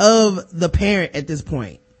of the parent at this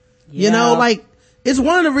point? Yeah. Like, it's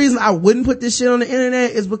one of the reasons I wouldn't put this shit on the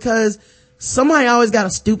internet is because somebody always got a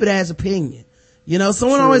stupid ass opinion.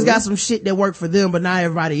 Someone True. always got some shit that worked for them, but not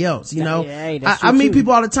everybody else, Yeah, I meet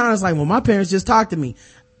people all the time. It's like, well, my parents just talked to me.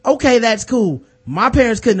 Okay, that's cool. My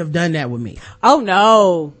parents couldn't have done that with me. Oh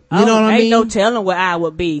no. You know what I mean? Ain't no telling what I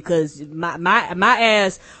would be, cause my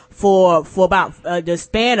ass for about the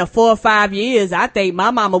span of 4 or 5 years, I think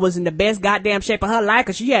my mama was in the best goddamn shape of her life,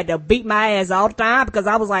 cause she had to beat my ass all the time because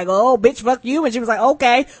I was like, oh bitch, fuck you, and she was like,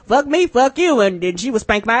 okay, fuck me, fuck you, and then she would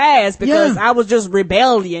spank my ass because I was just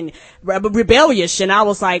rebellious, and I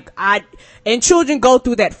was like, and children go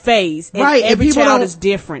through that phase, and right? Every and child is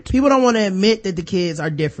different. People don't want to admit that the kids are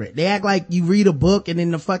different. They act like you read a book and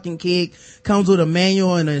then the fucking kid comes with a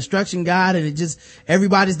manual and an instruction guide, and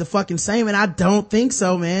everybody's the fucking same. And I don't think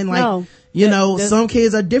so, man. Like, no. Some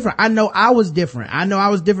kids are different. I know I was different. I know I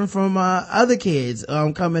was different from other kids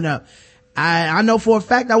coming up. I know for a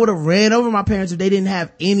fact I would have ran over my parents if they didn't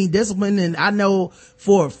have any discipline, and I know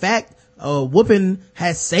for a fact whooping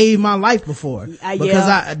has saved my life before,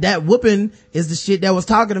 because that whooping is the shit that was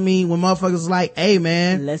talking to me when motherfuckers was like, hey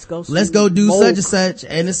man, let's go do such and such,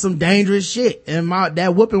 and it's some dangerous shit, and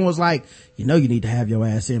that whooping was like, you need to have your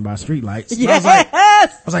ass in by street lights. Yes. I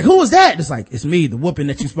was like, who was that? It's like, it's me, the whooping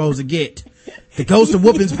that you're supposed to get. The ghost of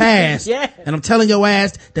whoopings past. Yeah. And I'm telling your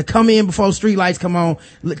ass to come in before street lights come on.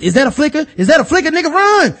 Is that a flicker?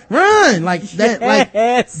 Nigga, run. Like that,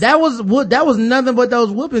 yes. that was nothing but those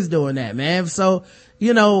whoopings doing that, man. So,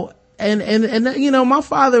 and my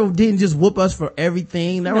father didn't just whoop us for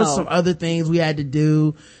everything. There was some other things we had to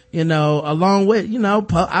do, along with,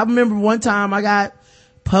 I remember one time I got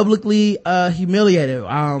publicly, humiliated.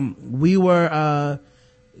 We were,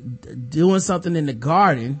 doing something in the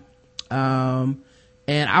garden, and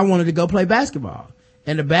I wanted to go play basketball,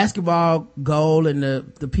 and the basketball goal and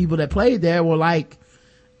the people that played there were like,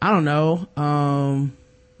 I don't know,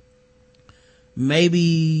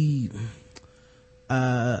 maybe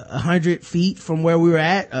 100 feet from where we were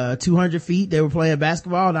at, 200 feet. They were playing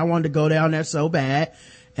basketball, and I wanted to go down there so bad,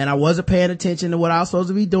 and I wasn't paying attention to what I was supposed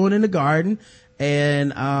to be doing in the garden,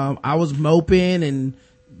 and I was moping and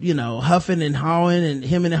huffing and hawing and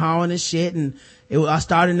hemming and hawing and shit, and I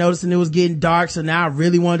started noticing it was getting dark, so now I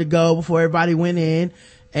really wanted to go before everybody went in.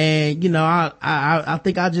 And I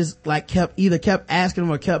think I just like kept asking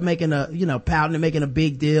them or kept making pouting and making a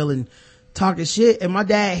big deal and talking shit, and my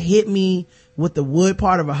dad hit me with the wood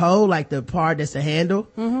part of a hoe, like the part that's the handle,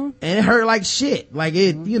 and it hurt like shit. Like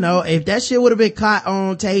it, if that shit would have been caught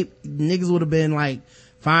on tape, niggas would have been like,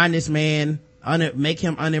 find this man, make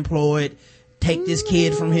him unemployed, take this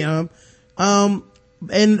kid from him.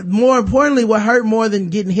 And more importantly, what hurt more than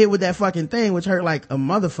getting hit with that fucking thing, which hurt like a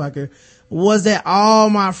motherfucker, was that all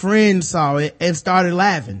my friends saw it and started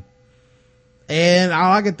laughing. And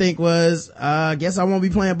all I could think was, I guess I won't be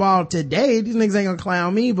playing ball today. These niggas ain't gonna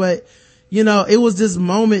clown me. But, it was this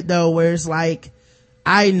moment though where it's like,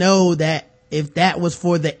 I know that if that was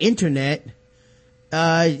for the internet,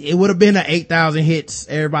 it would have been a 8,000 hits,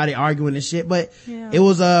 everybody arguing and shit, but it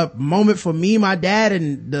was a moment for me, my dad,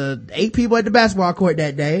 and the 8 people at the basketball court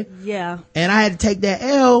that day. Yeah. And I had to take that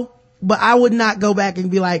L, but I would not go back and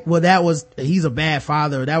be like, well, he's a bad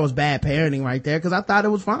father, or that was bad parenting right there, because I thought it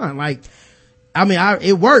was fine. Like, I mean,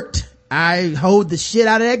 it worked. I hoed the shit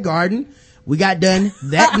out of that garden. We got done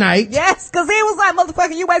that night. Yes, because he was like,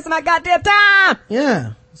 motherfucker, you wasting my goddamn time.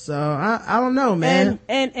 Yeah. So I don't know, man.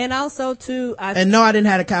 And also too, I didn't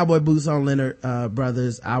have the cowboy boots on, Leonard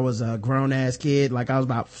Brothers. I was a grown ass kid, like I was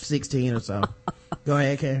about 16 or so. Go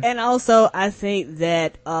ahead, Karen. And also, I think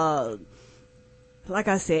that, like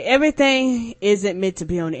I said, everything isn't meant to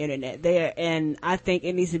be on the internet there, and I think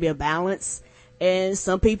it needs to be a balance. And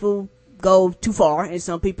some people go too far, and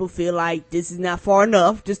some people feel like this is not far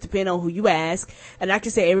enough, just depending on who you ask. And like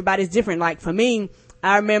you said, everybody's different. Like for me,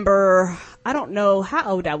 I remember, I don't know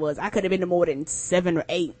how old I was. I could have been more than 7 or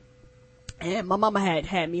 8. And my mama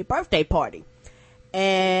had me a birthday party.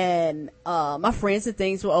 And, my friends and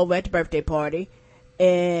things were over at the birthday party.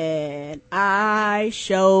 And I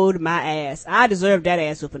showed my ass. I deserved that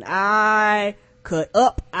ass whooping. I cut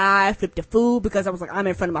up. I flipped the food because I was like, I'm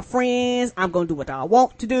in front of my friends. I'm going to do what I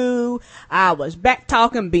want to do. I was back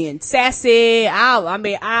talking, being sassy.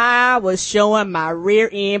 I was showing my rear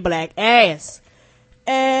end black ass.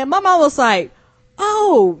 And my mom was like,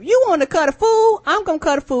 oh, you want to cut a fool? I'm going to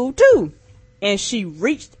cut a fool too. And she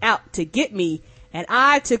reached out to get me, and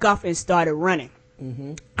I took off and started running.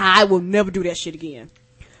 Mm-hmm. I will never do that shit again.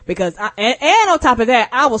 Because and on top of that,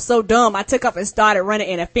 I was so dumb. I took off and started running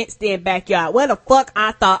in a fenced-in backyard. Where the fuck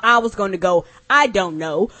I thought I was going to go, I don't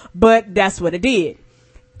know. But that's what I did.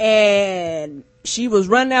 And she was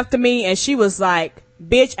running after me, and she was like,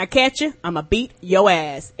 bitch, I catch you, I'ma beat your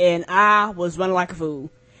ass. And I was running like a fool.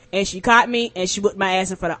 And she caught me, and she whipped my ass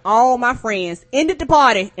in front of all my friends, ended the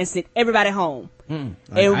party, and sent everybody home. Like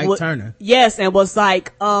Ike Turner. Yes, and was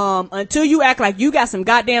like, until you act like you got some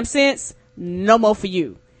goddamn sense, no more for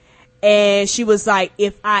you. And she was like,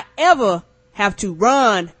 if I ever have to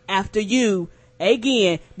run after you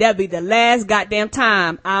again, that'll be the last goddamn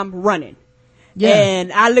time I'm running. Yeah.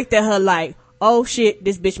 And I looked at her like, oh shit,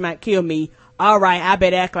 this bitch might kill me. All right, I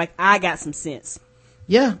better act like I got some sense.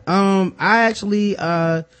 Yeah. I actually,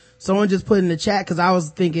 someone just put in the chat, cause I was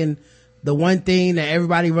thinking the one thing that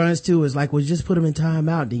everybody runs to is like, well, just put them in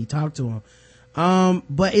timeout. Then you talk to them.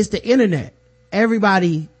 But it's the internet.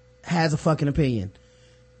 Everybody has a fucking opinion.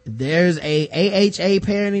 There's a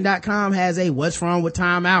AHAparenting.com has a what's wrong with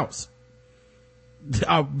timeouts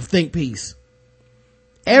think piece.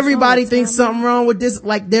 Everybody thinks something wrong with this.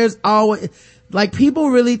 Like there's always, like people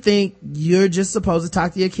really think you're just supposed to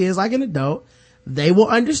talk to your kids like an adult. They will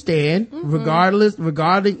understand regardless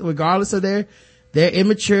of their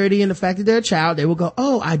immaturity and the fact that they're a child. They will go,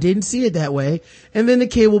 oh, I didn't see it that way. And then the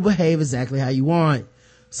kid will behave exactly how you want.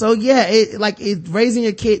 So yeah, raising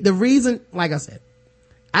a kid, the reason, like I said,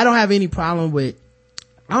 I don't even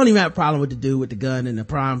have a problem with the dude with the gun in the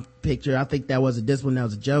prom picture. I think that was a discipline, that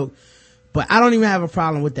was a joke. But I don't even have a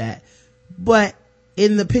problem with that. But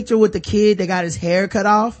in the picture with the kid that got his hair cut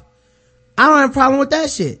off, I don't have a problem with that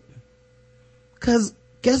shit. Cause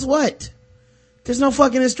guess what? There's no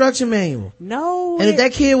fucking instruction manual. No. And if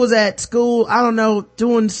that kid was at school, I don't know,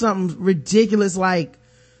 doing something ridiculous like,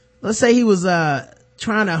 let's say he was,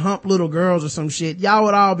 trying to hump little girls or some shit, y'all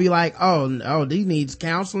would all be like, oh, he needs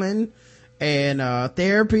counseling and,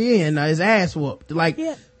 therapy and his ass whooped. Like,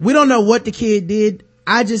 we don't know what the kid did.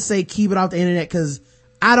 I just say keep it off the internet, cause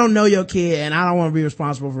I don't know your kid and I don't want to be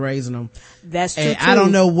responsible for raising them. That's true. And I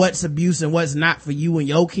don't know what's abuse and what's not for you and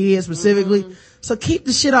your kid specifically. Mm-hmm. So keep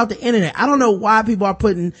the shit off the internet. I don't know why people are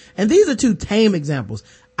putting, and these are two tame examples.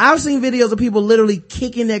 I've seen videos of people literally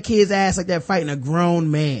kicking their kid's ass like they're fighting a grown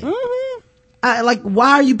man. Mm-hmm.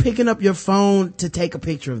 Why are you picking up your phone to take a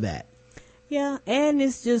picture of that? Yeah, and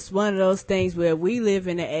it's just one of those things where we live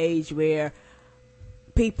in an age where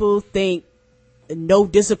people think no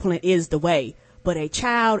discipline is the way. But a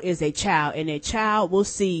child is a child, and a child will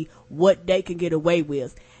see what they can get away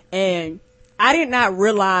with. And I did not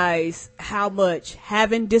realize how much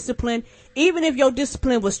having discipline, even if your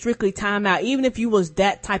discipline was strictly timeout, even if you was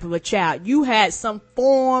that type of a child, you had some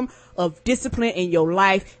form of discipline in your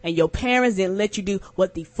life, and your parents didn't let you do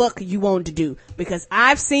what the fuck you wanted to do. Because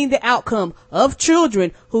I've seen the outcome of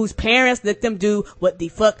children whose parents let them do what the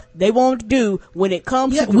fuck they want to do when it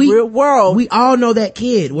comes to the real world. We all know that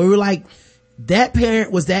kid where we're like, that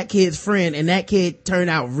parent was that kid's friend and that kid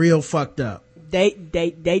turned out real fucked up.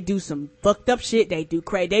 they do some fucked up shit. They do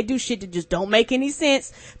shit that just don't make any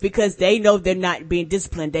sense because they know they're not being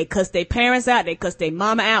disciplined. They cuss their parents out. They cuss their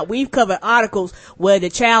mama out. We've covered articles where the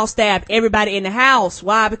child stabbed everybody in the house.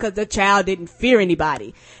 Why? Because the child didn't fear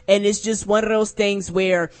anybody. And it's just one of those things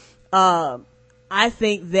where, I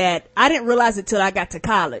think that I didn't realize it till I got to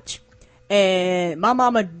college. And my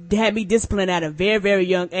mama had me disciplined at a very, very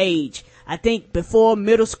young age. I think before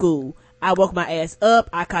middle school, I woke my ass up.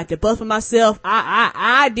 I caught the bus for myself.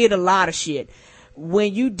 I did a lot of shit.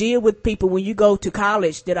 When you deal with people, when you go to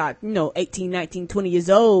college that are, 18, 19, 20 years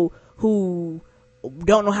old who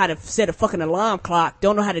don't know how to set a fucking alarm clock,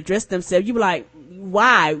 don't know how to dress themselves, you be like,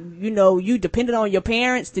 why? You depended on your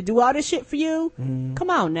parents to do all this shit for you? Come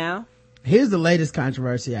on now. Here's the latest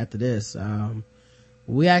controversy after this.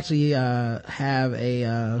 We actually have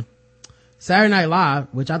a Saturday Night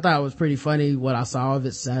Live, which I thought was pretty funny what I saw of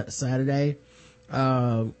it Saturday.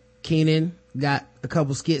 Kenan got a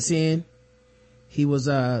couple skits in. He was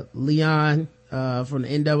Leon from the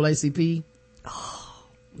NAACP.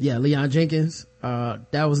 Yeah, Leon Jenkins.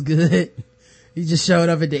 That was good. He just showed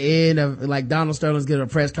up at the end of, like, Donald Sterling's giving a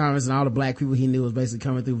press conference and all the black people he knew was basically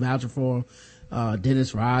coming through vouching for him.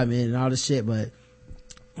 Dennis Rodman and all this shit, but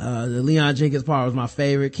the Leon Jenkins part was my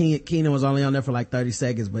favorite. Kenan was only on there for like 30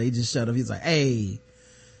 seconds, but he just showed up. He's like, hey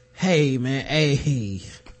man, hey,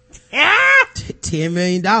 $10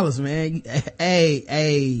 million, man.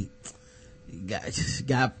 Hey, you got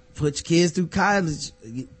to put your kids through college.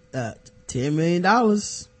 $10 million,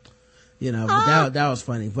 but that was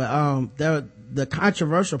funny. But the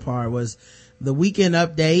controversial part was the Weekend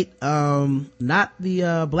Update, not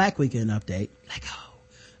the Black Weekend Update. Let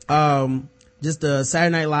go. Just the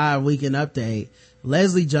Saturday Night Live Weekend Update.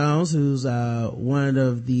 Leslie Jones, who's one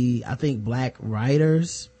of the, I think, black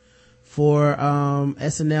writers for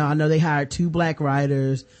SNL. I know they hired 2 black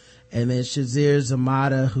writers, and then Shazir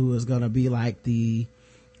Zamata, who is gonna be like the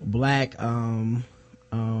black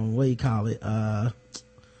what do you call it? I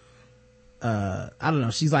don't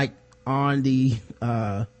know. She's like on the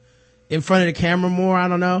in front of the camera more, I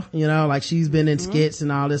don't know, like she's been in skits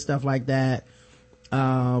and all this stuff like that.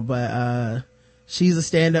 But she's a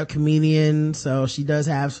stand-up comedian, so she does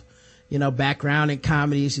have, background in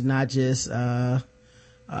comedy. She's not just, a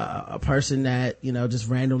person that, just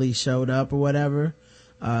randomly showed up or whatever.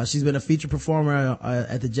 She's been a featured performer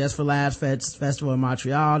at the Just for Laughs Festival in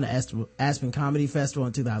Montreal, the Aspen Comedy Festival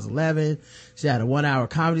in 2011. She had a 1-hour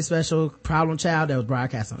comedy special, Problem Child, that was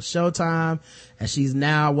broadcast on Showtime, and she's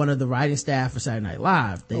now one of the writing staff for Saturday Night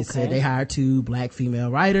Live. They said they hired 2 black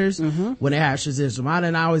female writers when they hired Shazir Zamata,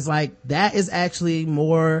 and I was like, that is actually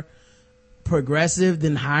more progressive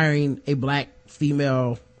than hiring a black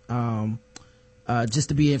female just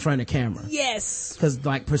to be in front of the camera. Yes. Cause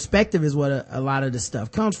like perspective is what a lot of this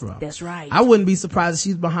stuff comes from. That's right. I wouldn't be surprised if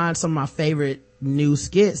she's behind some of my favorite new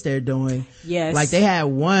skits they're doing. Yes. Like they had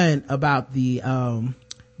one about the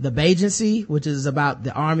Bagency, which is about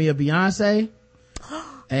the army of Beyonce.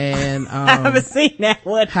 And, I haven't seen that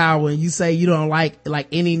one. How when you say you don't like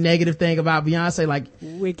any negative thing about Beyonce, like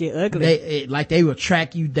wicked ugly. They will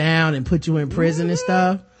track you down and put you in prison and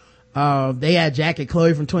stuff. They had Jack and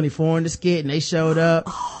Chloe from 24 in the skit, and they showed up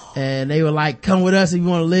and they were like, come with us if you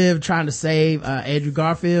want to live, trying to save Andrew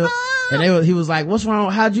Garfield. And he was like, what's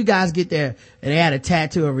wrong? How'd you guys get there? And they had a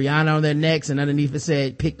tattoo of Rihanna on their necks, and underneath it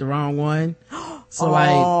said, pick the wrong one. So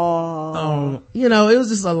it was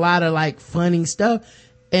just a lot of like funny stuff.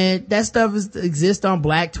 And that stuff exists on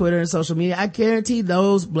black Twitter and social media. I guarantee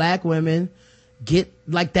those black women get,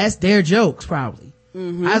 like, that's their jokes probably.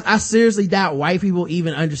 I seriously doubt white people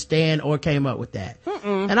even understand or came up with that.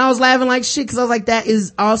 And I was laughing like shit because I was like, that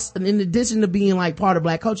is awesome. In addition to being like part of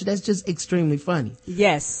black culture, that's just extremely funny.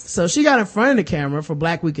 Yes. So she got in front of the camera for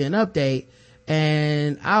Black Weekend Update,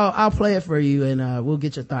 and I'll play it for you, and we'll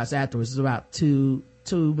get your thoughts afterwards. It's about 2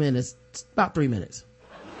 minutes, about 3 minutes.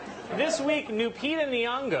 This week, Lupita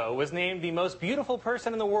Nyong'o was named the most beautiful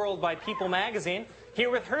person in the world by People magazine. Here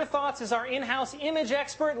with her thoughts is our in-house image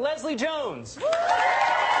expert, Leslie Jones.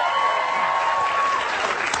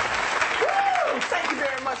 Thank you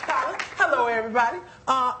very much, Colin. Hello, everybody.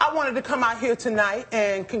 I wanted to come out here tonight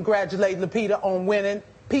and congratulate Lupita on winning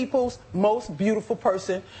People's Most Beautiful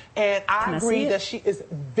Person, and I agree that she is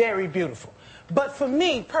very beautiful. But for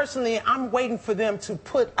me, personally, I'm waiting for them to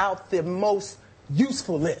put out the most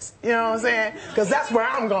useful list. You know what I'm saying? Because that's where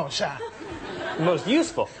I'm going to shine. Most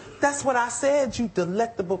useful? That's what I said, you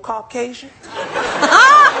delectable Caucasian.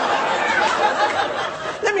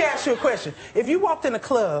 Let me ask you a question. If you walked in a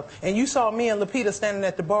club and you saw me and Lupita standing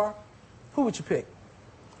at the bar, who would you pick?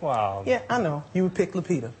 Wow. Yeah, I know. You would pick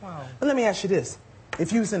Lupita. Wow. But let me ask you this.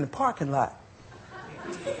 If you was in the parking lot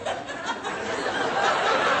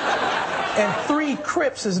And 3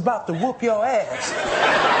 Crips is about to whoop your ass.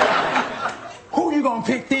 Who you gonna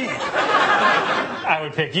pick then? I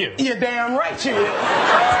would pick you. You're damn right you will.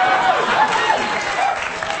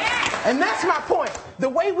 And that's my point. The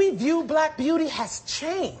way we view black beauty has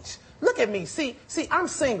changed. Look at me. See, I'm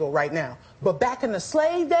single right now. But back in the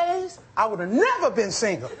slave days, I would have never been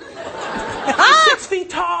single. I'm 6 feet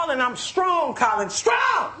tall and I'm strong, Colin.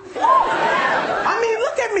 Strong! I mean,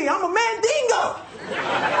 look at me. I'm a mandingo.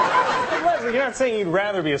 Leslie, you're not saying you'd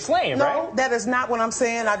rather be a slave, right? No, that is not what I'm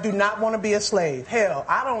saying. I do not want to be a slave. Hell,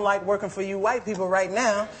 I don't like working for you white people right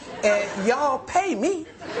now, and y'all pay me.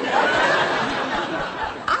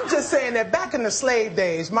 I'm just saying that back in the slave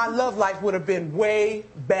days, my love life would have been way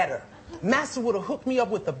better. Master would have hooked me up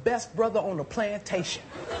with the best brother on the plantation.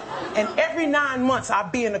 And every 9 months,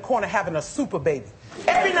 I'd be in the corner having a super baby.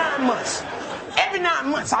 Every 9 months. Every 9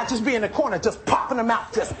 months, I'd just be in the corner just popping them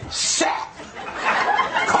out. Just Shaq.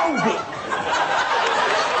 Kobe.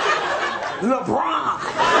 LeBron.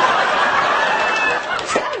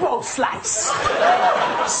 Kimbo Slice.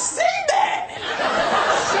 Sinbad.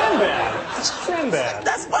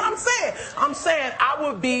 That's what I'm saying. I'm saying I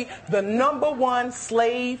would be the #1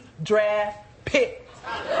 slave draft pick.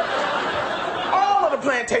 All of the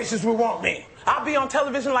plantations would want me. I'd be on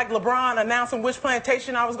television like LeBron announcing which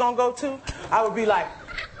plantation I was going to go to. I would be like,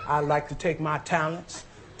 I'd like to take my talents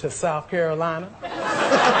to South Carolina.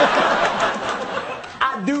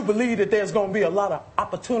 I do believe that there's going to be a lot of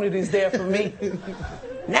opportunities there for me.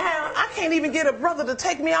 Now, I can't even get a brother to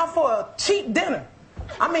take me out for a cheap dinner.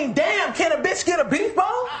 I mean, damn, can a bitch get a beef bowl?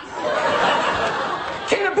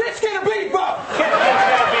 Can a bitch get a beef bowl? Can a bitch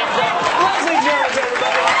get a beef bowl? Leslie Jones,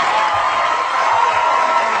 everybody.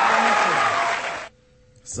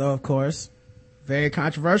 So, of course, very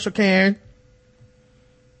controversial, Karen.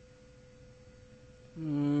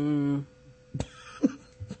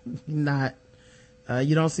 Not.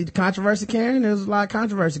 You don't see the controversy, Karen? There's a lot of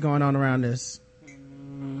controversy going on around this.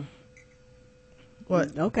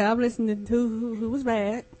 What? Okay, I'm listening to who was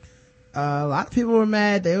mad. A lot of people were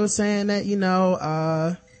mad. They were saying that,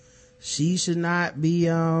 she should not be,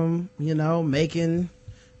 making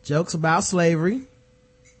jokes about slavery.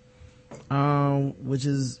 Which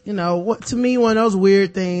is, what to me, one of those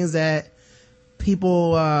weird things that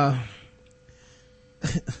people,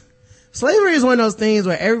 slavery is one of those things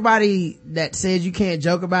where everybody that says you can't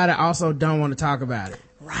joke about it also don't want to talk about it.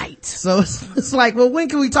 Right. So it's like, well, when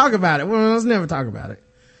can we talk about it? Well, let's never talk about it.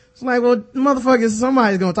 It's like, well, motherfuckers,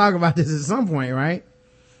 somebody's gonna talk about this at some point, right?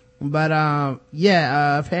 But,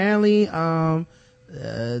 apparently, the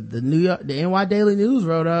NY Daily News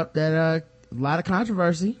wrote up that, a lot of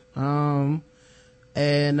controversy, and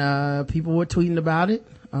people were tweeting about it.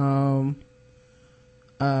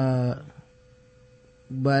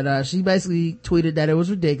 But she basically tweeted that it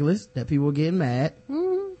was ridiculous, that people were getting mad.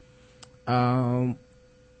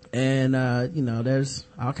 There's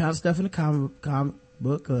all kinds of stuff in the comic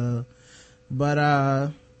book,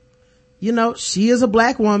 she is a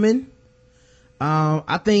black woman.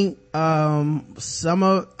 I think it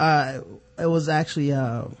was actually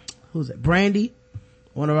who's it, Brandy,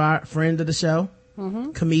 one of our friends of the show,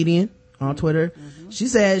 comedian on Twitter. She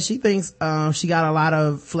said she thinks she got a lot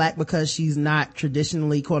of flack because she's not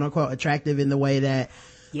traditionally quote unquote attractive in the way that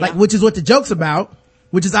which is what the joke's about,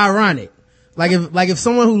 which is ironic. Like if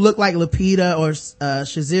someone who looked like Lupita or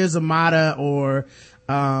Shazir Zamata or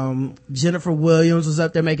Jennifer Williams was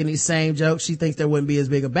up there making these same jokes, she thinks there wouldn't be as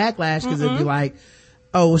big a backlash because it'd be like,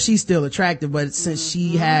 oh, well, she's still attractive, but since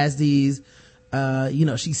she has these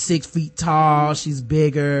she's 6 feet tall, she's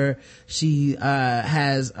bigger, she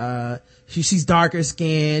has she's darker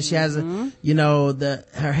skin, she has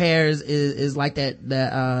her hair is like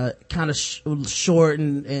that kind of short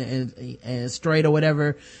and straight or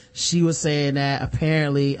whatever. She was saying that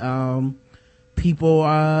apparently people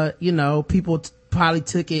probably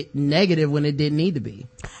took it negative when it didn't need to be.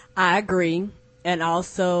 I agree, and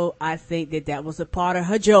also I think that was a part of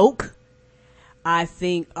her joke. I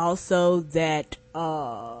think also that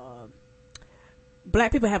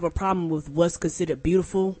black people have a problem with what's considered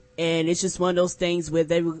beautiful, and it's just one of those things where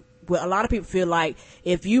a lot of people feel like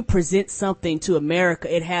if you present something to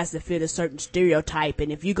America, it has to fit a certain stereotype,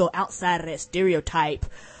 and if you go outside of that stereotype,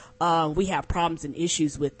 we have problems and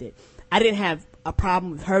issues with it. I didn't have a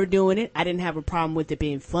problem with her doing it. I didn't have a problem with it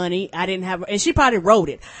being funny. And she probably wrote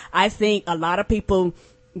it. I think a lot of people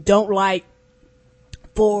don't like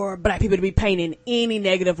for black people to be painted in any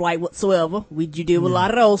negative light whatsoever. You deal with a lot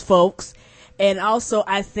of those folks. And also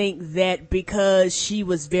I think that because she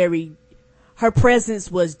was her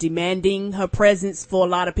presence was demanding. Her presence for a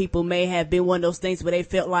lot of people may have been one of those things where they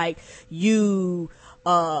felt like you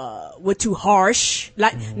were too harsh.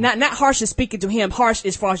 Like, not harsh as speaking to him, harsh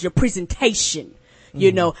as far as your presentation.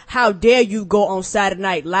 You know, how dare you go on Saturday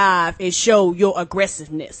Night Live and show your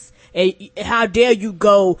aggressiveness? And how dare you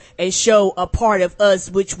go and show a part of us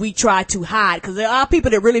which we try to hide? Because there are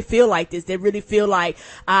people that really feel like this. They really feel like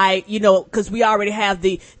because we already have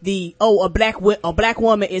a black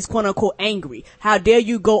woman is quote unquote angry. How dare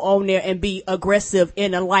you go on there and be aggressive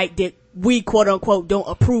in a light that we quote unquote don't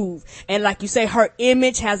approve? And like you say, her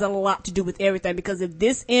image has a lot to do with everything, because if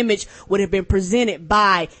this image would have been presented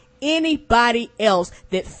by anybody else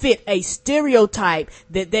that fit a stereotype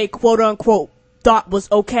that they quote unquote thought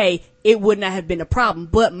was okay, it would not have been a problem.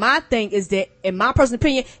 But my thing is that, in my personal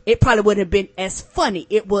opinion, it probably wouldn't have been as funny.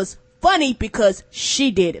 It was funny because she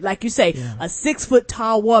did it. Like you say, a 6 foot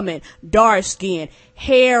tall woman, dark skin,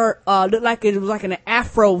 hair, looked like it was like an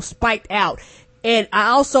afro spiked out. And I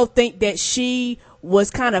also think that she was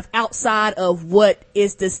kind of outside of what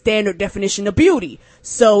is the standard definition of beauty.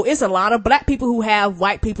 So it's a lot of black people who have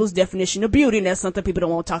white people's definition of beauty, and that's something people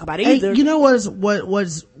don't want to talk about either. And you know what's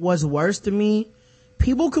worse to me?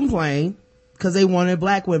 People complain because they wanted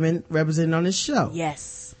black women represented on this show.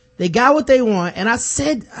 Yes. They got what they want. And I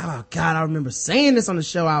said, oh God, I remember saying this on the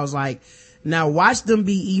show. I was like, now watch them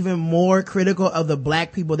be even more critical of the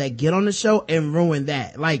black people that get on the show and ruin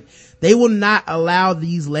that. Like, they will not allow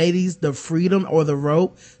these ladies the freedom or the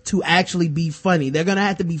rope to actually be funny. They're going to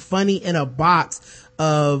have to be funny in a box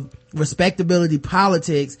of respectability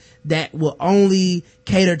politics that will only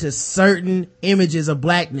cater to certain images of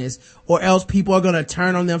blackness, or else people are going to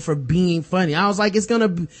turn on them for being funny. I was like, it's going to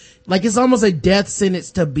be like, it's almost a death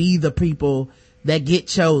sentence to be the people that get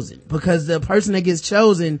chosen, because the person that gets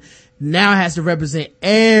chosen now has to represent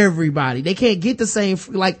everybody. They can't get the same,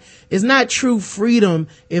 like, it's not true freedom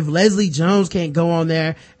if Leslie Jones can't go on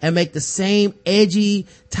there and make the same edgy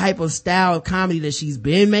type of style of comedy that she's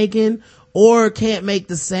been making, or can't make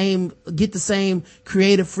get the same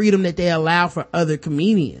creative freedom that they allow for other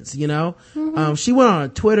comedians, you know? She went on a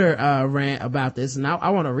Twitter rant about this, and I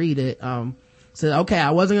want to read it. Said, okay,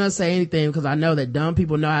 I wasn't going to say anything because I know that dumb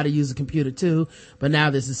people know how to use a computer too, but now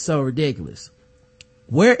this is so ridiculous.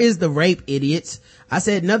 Where is the rape, idiots? I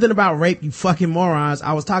said nothing about rape, you fucking morons.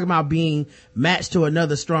 I was talking about being matched to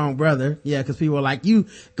another strong brother. Yeah, because people are like, you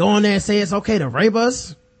go on there and say it's okay to rape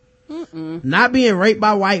us? Not being raped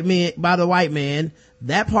by the white man.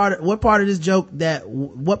 What part of this joke that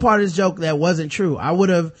wasn't true? I would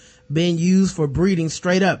have been used for breeding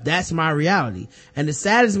straight up. That's my reality. And it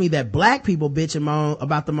saddens me that black people bitch and moan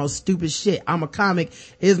about the most stupid shit. I'm a comic.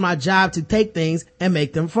 It is my job to take things and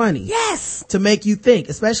make them funny. Yes! To make you think,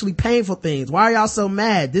 especially painful things. Why are y'all so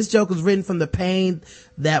mad? This joke was written from the pain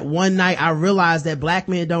that one night I realized that black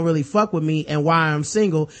men don't really fuck with me and why I'm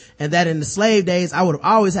single, and that in the slave days I would have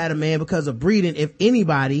always had a man because of breeding. If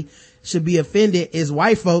anybody should be offended, is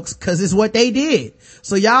white folks, cause it's what they did.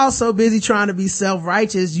 So y'all so busy trying to be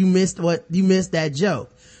self-righteous, you missed that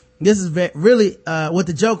joke. This is really what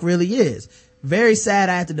the joke really is. Very sad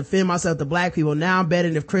I have to defend myself to black people. Now I'm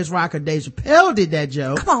betting if Chris Rock or Dave Chappelle did that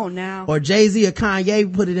joke, come on now, or Jay-Z or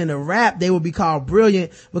Kanye put it in a rap, they would be called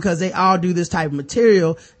brilliant, because they all do this type of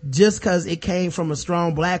material. Just cause it came from a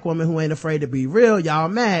strong black woman who ain't afraid to be real, y'all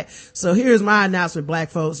mad. So here's my announcement,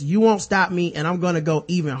 black folks. You won't stop me, and I'm gonna go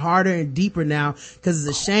even harder and deeper now, cause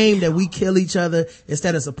it's a shame that we kill each other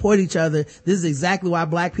instead of support each other. This is exactly why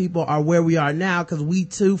black people are where we are now, cause we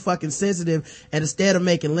too fucking sensitive, and instead of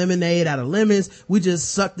making lemonade out of lemons, we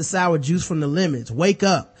just suck the sour juice from the lemons. Wake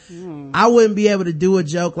up. I wouldn't be able to do a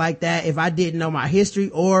joke like that if I didn't know my history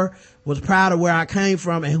or was proud of where I came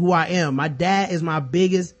from and who I am. My dad is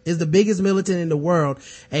the biggest militant in the world,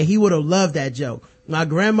 and he would have loved that joke. My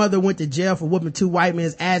grandmother went to jail for whooping 2 white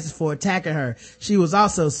men's asses for attacking her. She was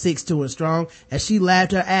also 6'2" and strong, and she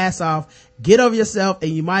laughed her ass off. Get over yourself,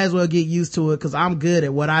 and you might as well get used to it, cause I'm good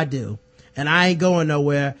at what I do. And I ain't going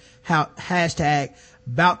nowhere. Hashtag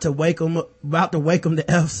about to wake them the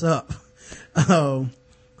F's up.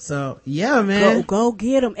 So yeah, man. Go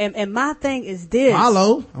get them. And my thing is this.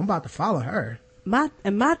 I'm about to follow her. My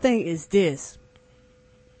thing is this.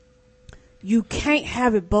 You can't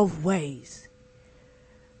have it both ways.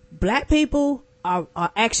 Black people are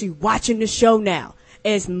actually watching the show now.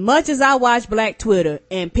 As much as I watch Black Twitter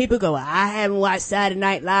and people go, I haven't watched Saturday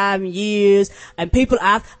Night Live in years, and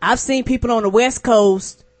I've seen people on the West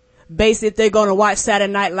Coast basically if they're gonna watch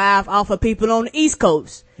Saturday Night Live off of people on the East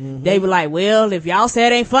Coast. They were like, well, if y'all say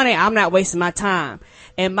it ain't funny, I'm not wasting my time.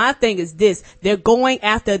 And my thing is this, they're going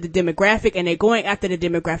after the demographic, and they're going after the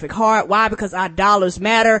demographic hard. Why? Because our dollars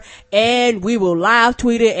matter, and we will live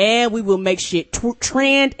tweet it, and we will make shit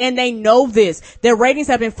trend, and they know this. Their ratings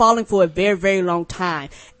have been falling for a very, very long time,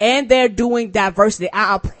 and they're doing diversity.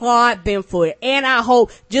 I applaud them for it, and I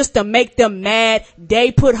hope, just to make them mad,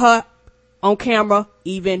 they put her on camera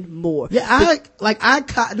even more. Yeah,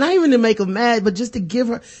 not even to make them mad, but just to give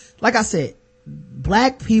her, like I said,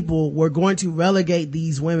 black people were going to relegate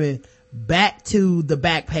these women back to the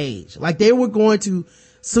back page. Like, they were going to,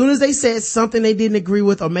 soon as they said something they didn't agree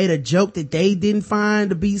with or made a joke that they didn't find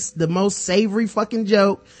to be the most savory fucking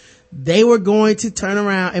joke, they were going to turn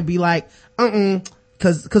around and be like,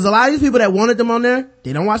 cause a lot of these people that wanted them on there,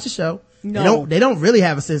 they don't watch the show. No. They don't really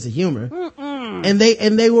have a sense of humor. And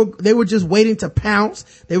they were just waiting to pounce.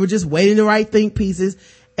 They were just waiting to write think pieces.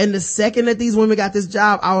 And the second that these women got this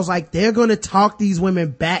job, I was like, they're going to talk these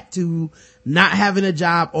women back to not having a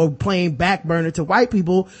job or playing back burner to white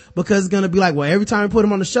people, because it's going to be like, well, every time we put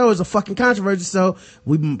them on the show, it's a fucking controversy. So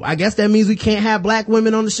I guess that means we can't have black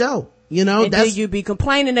women on the show. You know, and then you be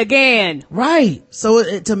complaining again. Right.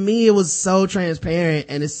 So to me, it was so transparent,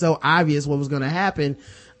 and it's so obvious what was going to happen.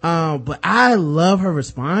 But I love her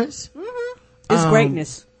response. It's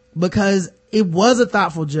greatness. Because it was a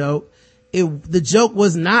thoughtful joke. The joke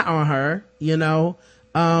was not on her, you know,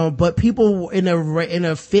 but people in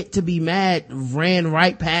a fit to be mad ran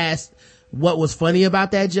right past what was funny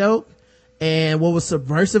about that joke and what was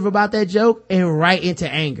subversive about that joke and right into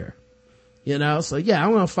anger, you know. So yeah,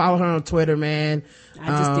 I'm gonna follow her on Twitter, man. I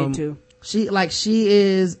just did too. She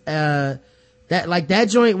is that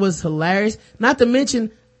joint was hilarious. Not to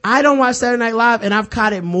mention, I don't watch Saturday Night Live, and I've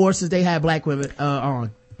caught it more since they had black women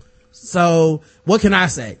on. So what can I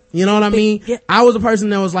say? You know what I mean? Yeah. I was a person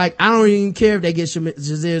that was like, I don't even care if they get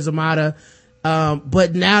Shazir Zamata.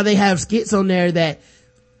 But now they have skits on there that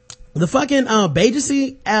the fucking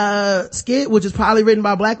Bajesy skit, which is probably written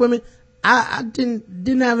by black women, I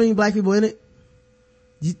didn't have any black people in it.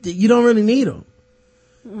 You don't really need them.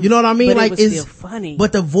 You know what I mean? But like, it was still funny.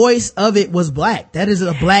 But the voice of it was black. That is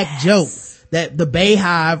a black joke, that the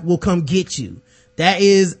Bayhive will come get you. That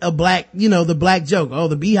is a black, you know, the black joke. Oh,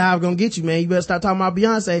 the Beehive gonna get you, man. You better start talking about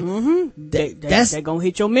Beyonce. They're gonna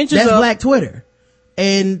hit your mentions That's up. black Twitter.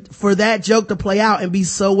 And for that joke to play out and be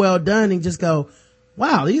so well done and just go,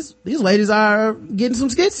 wow, these ladies are getting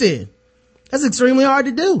some skits in. That's extremely hard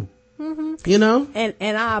to do. You know? And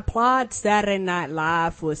I applaud Saturday Night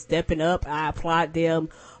Live for stepping up. I applaud them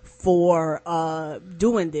for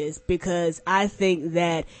doing this, because I think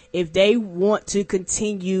that if they want to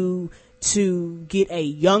continue to get a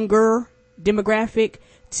younger demographic,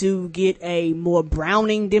 to get a more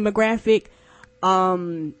Browning demographic,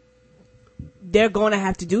 they're going to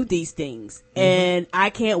have to do these things. And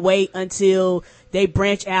I can't wait until they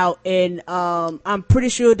branch out, and I'm pretty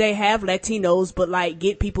sure they have Latinos, but like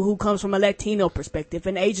get people who comes from a Latino perspective,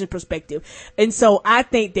 an Asian perspective. And so I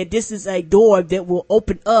think that this is a door that will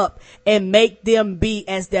open up and make them be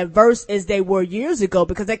as diverse as they were years ago,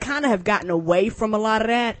 because they kind of have gotten away from a lot of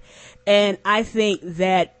that. And I think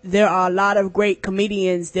that there are a lot of great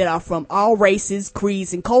comedians that are from all races,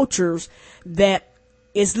 creeds, and cultures that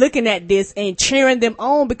is looking at this and cheering them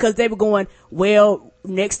on, because they were going, well,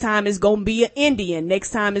 next time it's going to be an Indian. Next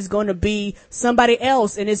time it's going to be somebody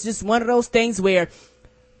else. And it's just one of those things where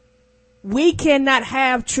we cannot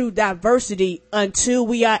have true diversity until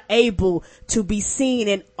we are able to be seen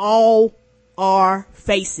in all our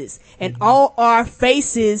faces. And all our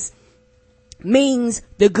faces means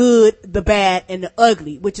the good, the bad, and the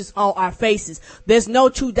ugly, which is all our faces. There's no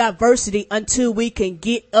true diversity until we can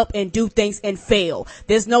get up and do things and fail.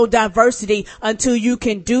 There's no diversity until you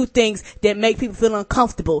can do things that make people feel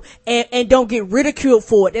uncomfortable and don't get ridiculed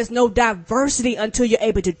for it. There's no diversity until you're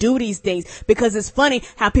able to do these things, because it's funny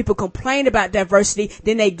how people complain about diversity,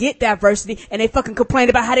 then they get diversity, and they fucking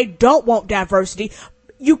complain about how they don't want diversity.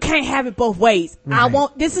 You can't have it both ways. Right.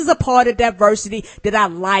 This is a part of diversity that I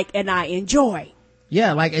like and I enjoy.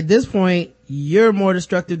 Yeah, like at this point, you're more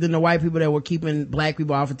destructive than the white people that were keeping black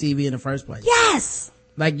people off of TV in the first place. Yes!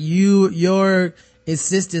 Like your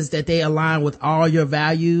insistence that they align with all your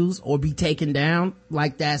values or be taken down,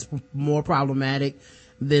 like that's more problematic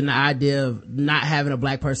than the idea of not having a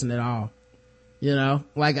black person at all. You know?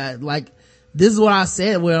 Like this is what I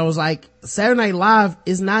said, where I was like, Saturday Night Live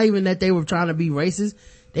is not even that they were trying to be racist.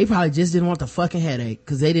 They probably just didn't want the fucking headache,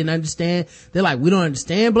 because they didn't understand. They're like, we don't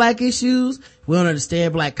understand black issues. We don't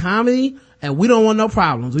understand black comedy. and we don't want no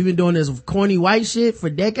problems. We've been doing this corny white shit for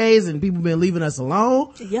decades and people been leaving us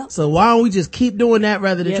alone. Yep. So why don't we just keep doing that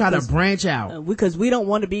rather than try to branch out? Because we don't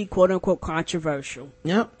want to be quote unquote controversial.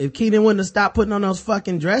 Yep. If Keenen wouldn't have stopped putting on those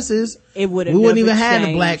fucking dresses, we wouldn't even have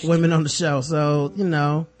the black women on the show. So,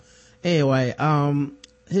 anyway,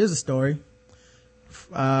 here's a story.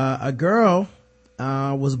 A girl,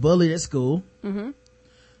 was bullied at school. Mm-hmm.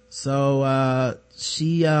 So,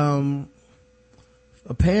 she,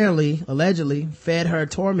 allegedly fed her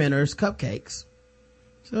tormentors cupcakes.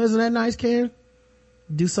 So isn't that nice, Karen?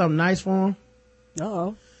 Do something nice for them.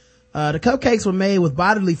 Uh-oh. The cupcakes were made with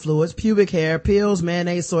bodily fluids, pubic hair, pills,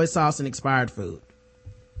 mayonnaise, soy sauce, and expired food.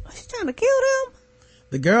 She's trying to kill them?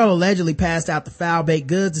 The girl allegedly passed out the foul-baked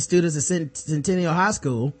goods to students at Centennial High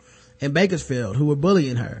School in Bakersfield who were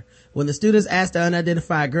bullying her. When the students asked the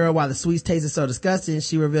unidentified girl why the sweets tasted so disgusting,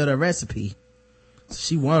 she revealed her recipe. So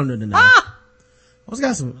she wanted her to know. I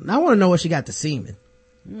want to know what she got the semen.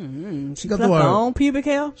 Mm-hmm. She go through her own pubic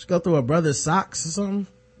hair? She go through her brother's socks or something.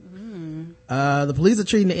 The police are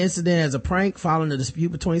treating the incident as a prank following a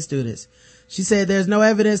dispute between students. She said there's no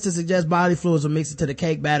evidence to suggest bodily fluids were mixed into the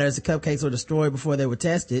cake batter as the cupcakes were destroyed before they were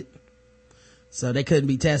tested. So they couldn't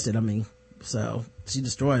be tested, so she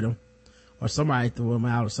destroyed them. Or somebody threw them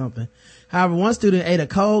out or something. However, one student ate a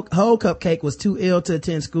whole cupcake, was too ill to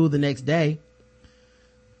attend school the next day.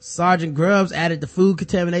 Sergeant Grubbs added the food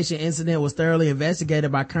contamination incident was thoroughly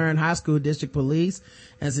investigated by Kern High School District Police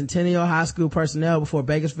and Centennial High School personnel before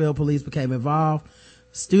Bakersfield Police became involved.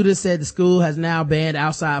 Students said the school has now banned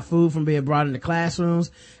outside food from being brought into classrooms,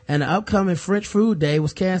 and the upcoming French Food Day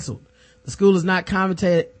was canceled. The school has not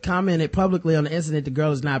commented publicly on the incident. The girl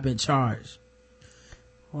has not been charged.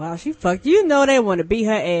 Wow, she fucked. They want to beat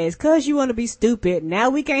her ass cause you want to be stupid. Now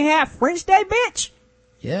we can't have French Day, bitch.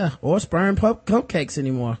 Yeah, or sperm cupcakes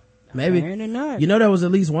anymore. Maybe. There was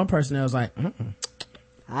at least one person that was like,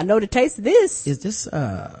 I know the taste of this. Is this,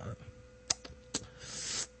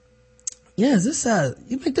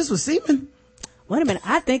 you make this with semen? Wait a minute.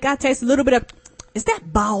 I think I taste a little bit of, is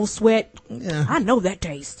that ball sweat? Yeah. I know that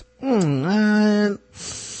taste. I'm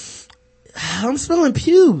smelling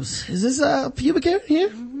pubes. Is this, pubic hair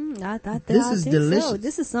here? This is delicious. So.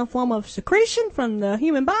 This is some form of secretion from the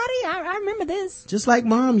human body. I remember this. Just like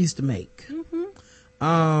mom used to make.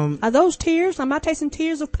 Mm-hmm. Are those tears? Am I tasting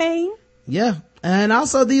tears of pain? Yeah. And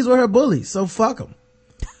also these were her bullies, so fuck them.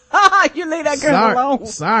 You leave that girl alone.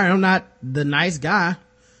 Sorry, I'm not the nice guy.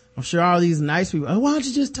 I'm sure all these nice people, why don't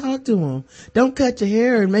you just talk to them? Don't cut your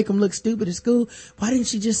hair and make them look stupid at school. Why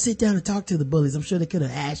didn't you just sit down and talk to the bullies? I'm sure they could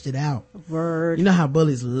have hashed it out. Word. You know how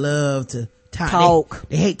bullies love to talk.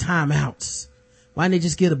 They hate timeouts. Why didn't they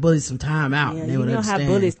just give the bullies some time out? Yeah, and they would understand. How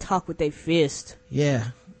bullies talk with their fist. Yeah.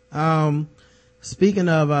 Speaking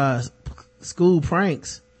of school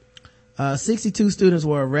pranks, 62 students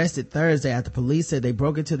were arrested Thursday after police said they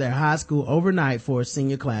broke into their high school overnight for a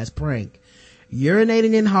senior class prank.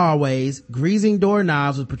 Urinating in hallways, greasing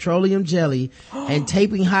doorknobs with petroleum jelly, and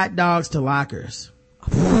taping hot dogs to lockers.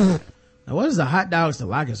 Now, what is the hot dogs to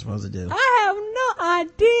lockers supposed to do? I have no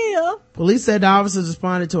idea. Police said the officers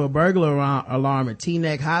responded to a burglar alarm at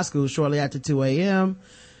Teaneck High School shortly after 2 a.m.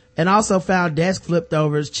 and also found desks flipped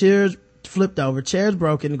over, chairs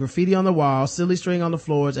broken, graffiti on the walls, silly string on the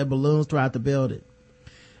floors, and balloons throughout the building.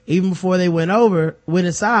 Even before they went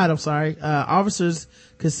inside, officers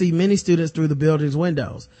could see many students through the building's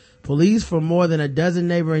windows. Police from more than a dozen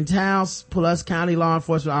neighboring towns, plus county law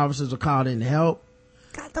enforcement officers were called in to help.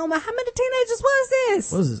 God damn, how many teenagers was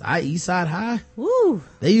this? What was this? Eastside High? Woo.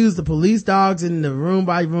 They used the police dogs in the room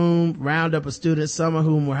by room roundup of students, some of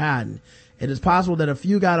whom were hiding. It is possible that a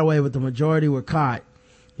few got away, but the majority were caught.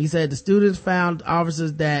 He said the students told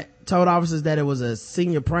officers that it was a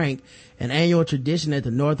senior prank, an annual tradition at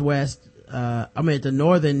the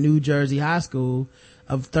Northern New Jersey High School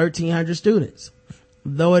of 1,300 students.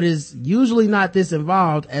 Though it is usually not this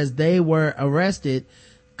involved, as they were arrested,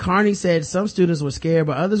 Carney said some students were scared,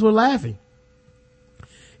 but others were laughing.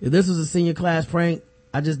 If this was a senior class prank,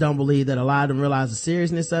 I just don't believe that a lot of them realize the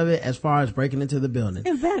seriousness of it as far as breaking into the building.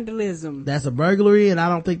 And vandalism. That's a burglary, and I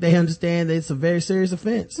don't think they understand that it's a very serious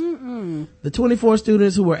offense. Mm-mm. The 24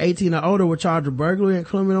 students who were 18 or older were charged with burglary and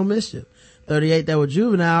criminal mischief. 38 that were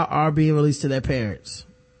juvenile are being released to their parents.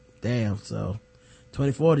 Damn, so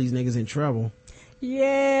 24 of these niggas in trouble.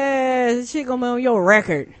 Yeah, this shit gonna be on your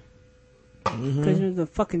record. Because it was a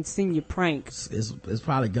fucking senior prank. It's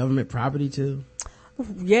probably government property too.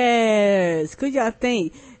 Yes, could y'all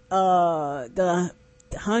think the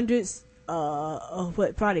hundreds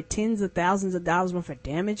probably tens of thousands of dollars worth of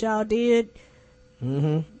damage y'all did?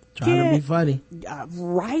 Trying to be funny.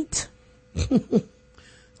 Right.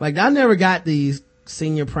 Like, I never got the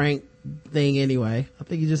senior prank thing anyway. I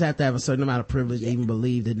think you just have to have a certain amount of privilege to even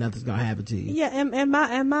believe that nothing's gonna happen to you. Yeah, and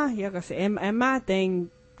my like I said, and my thing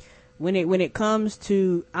when it comes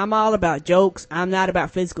to, I'm all about jokes. I'm not about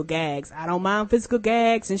physical gags. I don't mind physical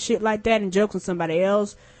gags and shit like that and jokes on somebody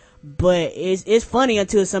else. But it's funny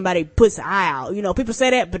until somebody puts an eye out. You know, people say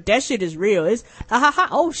that, but that shit is real. It's ha ha ha,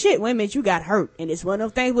 oh shit, wait a minute, you got hurt. And it's one of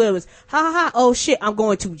those things where it was ha ha ha, oh shit, I'm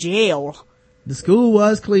going to jail. The school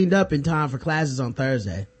was cleaned up in time for classes on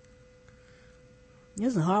Thursday.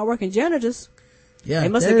 There's some hard-working janitors. Yeah, they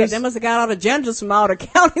must have got all the janitors from all the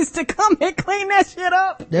counties to come and clean that shit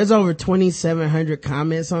up. There's over 2,700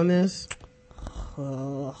 comments on this.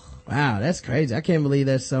 Wow, that's crazy. I can't believe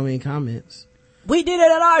there's so many comments. We did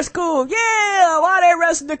it at our school. Yeah, why they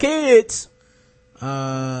arresting the kids?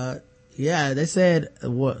 Yeah, they said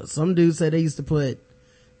some dude said they used to put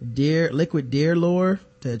liquid deer lure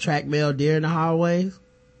to attract male deer in the hallways.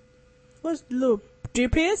 What's the little deer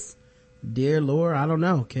piss? Deer lure, I don't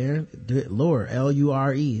know, Karen. Lure,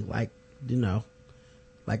 L-U-R-E, like, you know,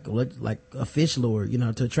 like a fish lure, you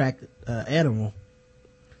know, to attract animal.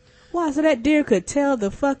 Why, so that deer could tell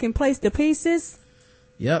the fucking place to pieces?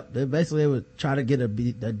 Yep, they would try to get a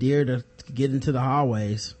deer to get into the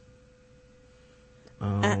hallways.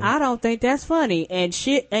 I don't think that's funny, and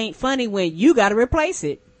shit ain't funny when you gotta replace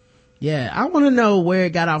it. Yeah, I want to know where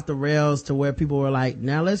it got off the rails to where people were like,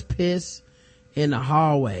 now let's piss in the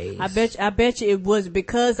hallways. I bet you it was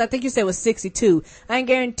because I think you said it was 62. I can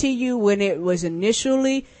guarantee you when it was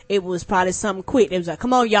initially, it was probably something quick. It was like,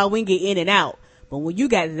 come on y'all, we can get in and out. But when you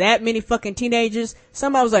got that many fucking teenagers,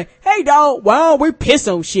 somebody was like, hey dog, why don't we piss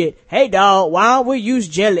on shit? Hey dog, why don't we use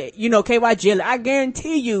jelly? You know, KY jelly. I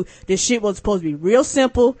guarantee you this shit was supposed to be real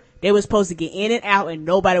simple. They were supposed to get in and out and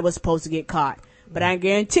nobody was supposed to get caught. But I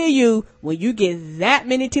guarantee you, when you get that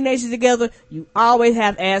many teenagers together, you always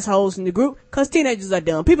have assholes in the group, cause teenagers are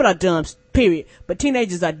dumb. People are dumb, period. But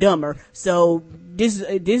teenagers are dumber. So this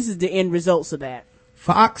is the end results of that.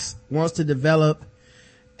 Fox wants to develop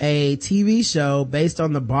a TV show based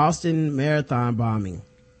on the Boston Marathon bombing.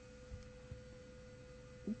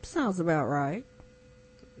 Sounds about right.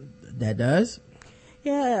 That does?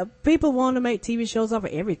 Yeah, people want to make TV shows off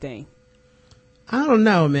of everything. I don't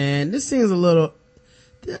know, man. This seems a little...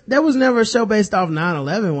 There was never a show based off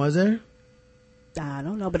 9/11, was there? I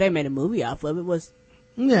don't know, but they made a movie off of it.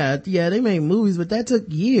 Yeah, they made movies, but that took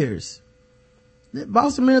years. The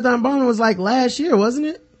Boston Marathon bombing was like last year, wasn't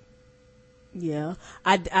it? Yeah,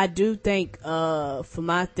 I do think for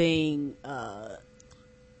my thing, how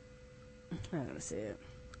do I say it?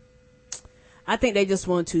 I think they just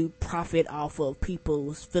want to profit off of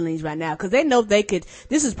people's feelings right now, because they know they could.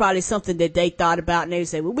 This is probably something that they thought about, and they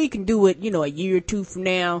say, well, we can do it, a year or two from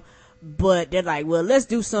now. But they're like, well, let's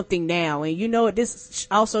do something now. And you know what this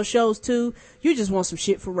also shows too? You just want some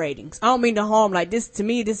shit for ratings. I don't mean to harm. Like this, to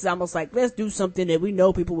me, this is almost like, let's do something that we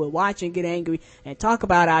know people will watch and get angry and talk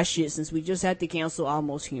about our shit, since we just had to cancel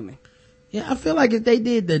Almost Human. Yeah, I feel like if they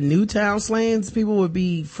did the Newtown slayings, people would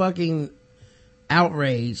be fucking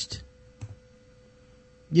outraged.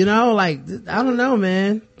 Like, I don't know,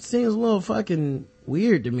 man. It seems a little fucking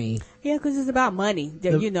weird to me. Yeah, because it's about money.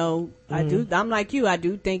 I'm like you. I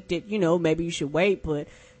do think that, maybe you should wait, but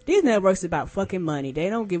these networks are about fucking money. They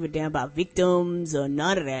don't give a damn about victims or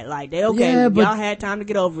none of that. Like, y'all had time to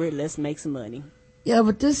get over it. Let's make some money. Yeah,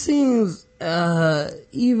 but this seems,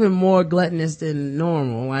 even more gluttonous than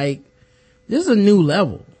normal. Like, this is a new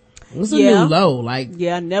level. It's a new low. Like,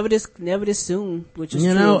 yeah, never this soon, which is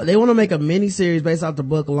true. They want to make a mini-series based off the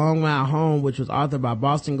book Long Mile Home, which was authored by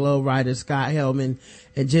Boston Globe writers Scott Hellman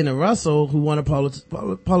and Jenna Russell, who won a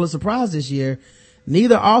Pulitzer Prize this year.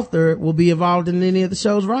 Neither author will be involved in any of the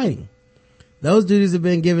show's writing. Those duties have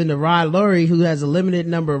been given to Rod Lurie, who has a limited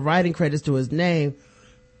number of writing credits to his name.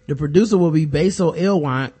 The producer will be Basil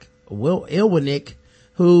Ilwinick,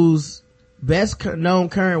 whose best known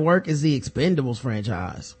current work is the Expendables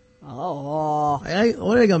franchise. Oh,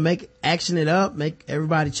 what are they gonna action it up, make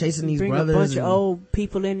everybody chasing these bring brothers, a bunch of old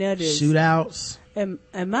people in there, shootouts. And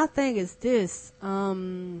my thing is this: how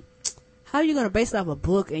are you gonna base it off a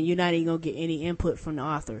book and you're not even gonna get any input from the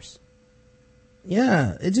authors?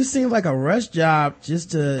 Yeah, it just seems like a rush job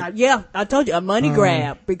just to. Yeah, I told you, a money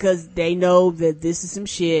grab, because they know that this is some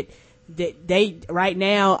shit that they right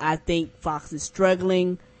now. I think Fox is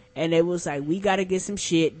struggling. And it was like, we gotta get some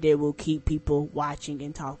shit that will keep people watching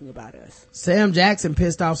and talking about us. Sam Jackson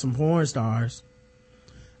pissed off some porn stars.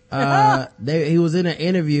 He was in an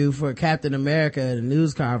interview for Captain America at a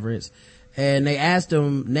news conference, and they asked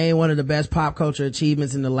him, name one of the best pop culture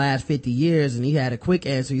achievements in the last 50 years, and he had a quick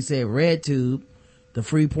answer. He said, RedTube, the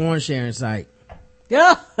free porn sharing site.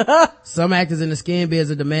 Some actors in the skin bids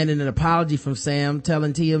are demanding an apology from Sam,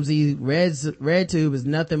 telling TMZ RedTube is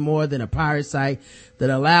nothing more than a pirate site that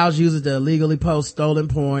allows users to illegally post stolen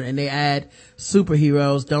porn, and they add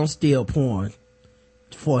superheroes don't steal porn.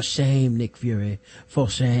 For shame, Nick Fury. For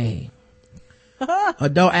shame.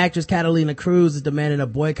 Adult actress Catalina Cruz is demanding a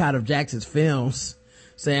boycott of Jackson's films,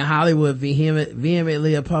 saying Hollywood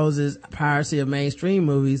vehemently opposes piracy of mainstream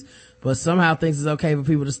movies, but somehow thinks it's okay for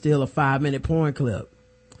people to steal a 5-minute porn clip.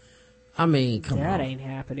 I mean, come on. That ain't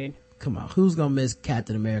happening. Come on. Who's gonna miss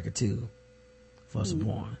Captain America 2 for some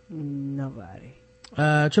porn? Nobody.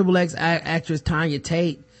 Triple X actress Tanya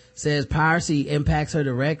Tate says piracy impacts her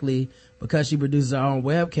directly because she produces her own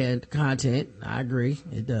webcam content. I agree.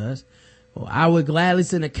 It does. Well, I would gladly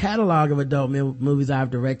send a catalog of adult movies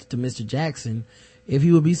I've directed to Mr. Jackson if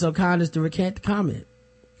he would be so kind as to recant the comment.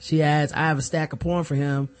 She adds, I have a stack of porn for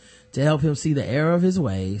him to help him see the error of his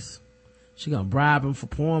ways. She gonna bribe him for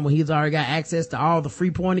porn when he's already got access to all the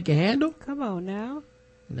free porn he can handle? Come on now.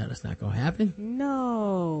 No, that's not gonna happen.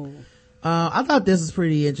 No. I thought this was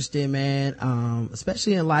pretty interesting, man.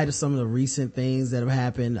 Especially in light of some of the recent things that have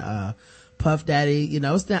happened. Puff Daddy, you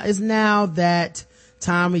know, it's now that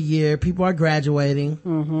time of year. People are graduating.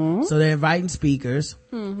 Mm-hmm. So they're inviting speakers.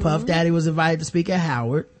 Mm-hmm. Puff Daddy was invited to speak at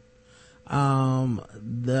Howard.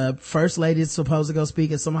 The first lady is supposed to go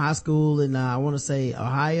speak at some high school in, I want to say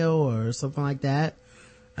Ohio or something like that.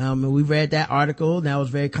 And we read that article and that was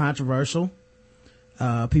very controversial.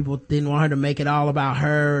 People didn't want her to make it all about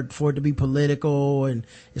her for it to be political, and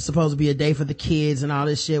it's supposed to be a day for the kids and all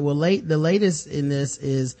this shit. Well, the latest in this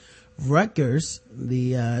is Rutgers,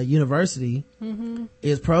 the, university,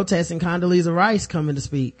 is protesting Condoleezza Rice coming to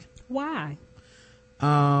speak. Why?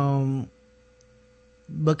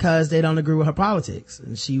 Because they don't agree with her politics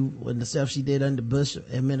and the stuff she did under Bush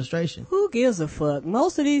administration. Who gives a fuck?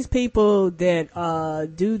 Most of these people that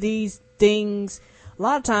do these things, a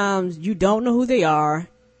lot of times you don't know who they are.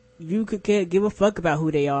 You can't give a fuck about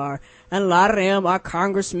who they are. And a lot of them are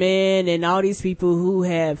congressmen and all these people who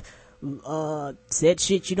have said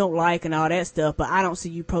shit you don't like and all that stuff, but I don't see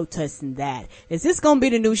you protesting that. Is this gonna be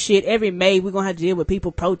the new shit? Every May we're gonna have to deal with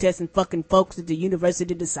people protesting fucking folks that the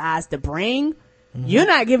university decides to bring? Mm-hmm. You're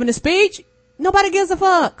not giving a speech. Nobody gives a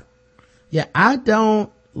fuck. Yeah, I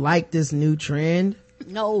don't like this new trend.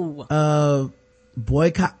 No. Of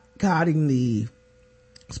boycotting the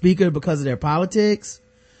speaker because of their politics.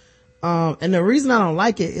 And the reason I don't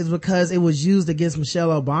like it is because it was used against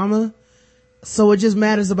Michelle Obama. So it just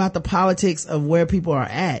matters about the politics of where people are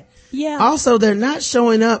at. Yeah. Also, they're not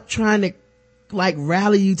showing up trying to like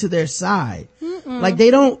rally you to their side. Like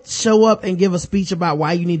they don't show up and give a speech about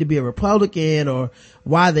why you need to be a Republican or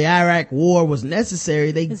why the Iraq war was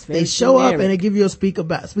necessary. They show up and they give you a speech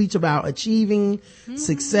about achieving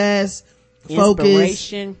success,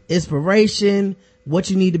 focus, inspiration, what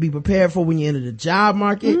you need to be prepared for when you enter the job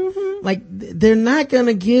market. Like they're not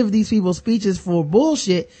gonna give these people speeches for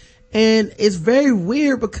bullshit. And it's very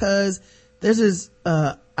weird because there's this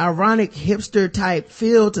ironic hipster type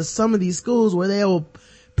feel to some of these schools where they will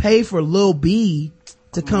pay for Lil B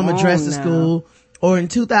to come address the school. Or in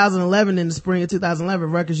 2011, in the spring of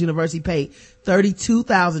 2011, Rutgers University paid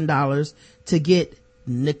 $32,000 to get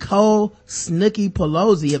Nicole Snooki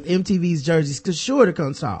Pelosi of MTV's Jersey Shore to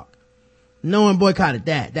come talk. No one boycotted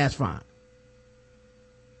that. That's fine.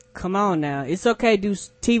 Come on now. It's okay to do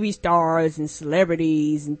TV stars and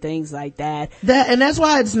celebrities and things like that. And that's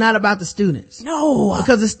why it's not about the students. No.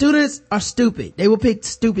 Because the students are stupid. They will pick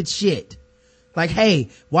stupid shit. Like, hey,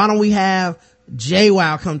 why don't we have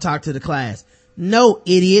JWoww come talk to the class? No,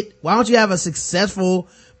 idiot. Why don't you have a successful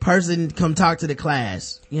person come talk to the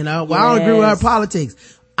class? You know, well, I don't agree with her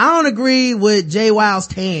politics. I don't agree with JWoww's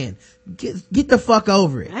tan. Get the fuck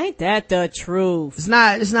over it. Ain't that the truth? It's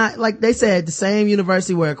not like they said, the same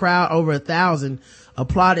university where a crowd over 1,000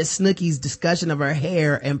 applauded Snooki's discussion of her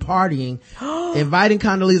hair and partying. Inviting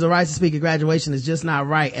Condoleezza Rice to speak at graduation is just not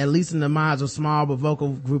right, at least in the minds of a small but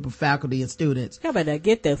vocal group of faculty and students. How about that?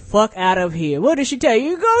 Get the fuck out of here. What did she tell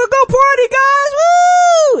you? Go party, guys!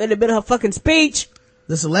 Woo! In the middle of her fucking speech.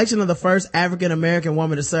 The selection of the first African American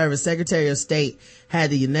woman to serve as Secretary of State had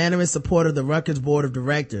the unanimous support of the Rutgers Board of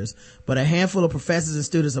Directors, but a handful of professors and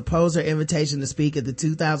students opposed her invitation to speak at the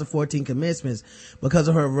 2014 commencements because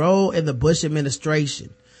of her role in the Bush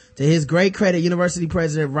administration. To his great credit, University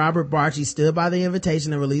President Robert Barchi stood by the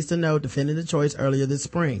invitation and released a note defending the choice earlier this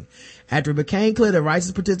spring. After it became clear that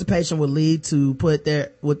Rice's participation would lead some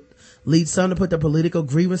to put their political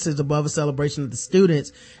grievances above a celebration of the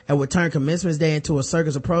students and would turn commencement day into a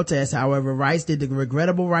circus of protest. However, Rice did the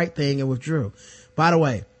regrettable right thing and withdrew. By the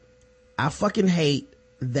way, I fucking hate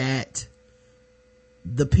that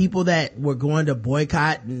the people that were going to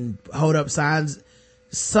boycott and hold up signs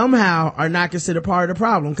somehow are not considered part of the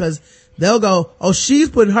problem, because they'll go, oh, she's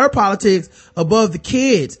putting her politics above the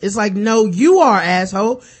kids. It's like, no, you are,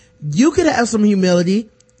 asshole. You could have some humility,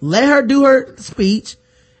 let her do her speech,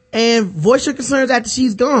 and voice your concerns after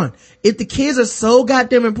she's gone. If the kids are so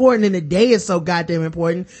goddamn important and the day is so goddamn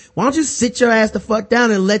important, why don't you sit your ass the fuck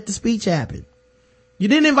down and let the speech happen? You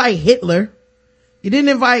didn't invite Hitler. You didn't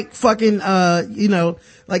invite fucking,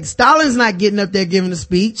 like Stalin's not getting up there giving a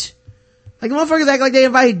speech. Like, motherfuckers act like they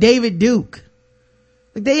invited David Duke.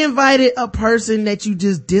 Like, they invited a person that you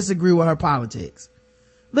just disagree with her politics.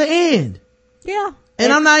 The end. Yeah.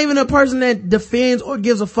 And I'm not even a person that defends or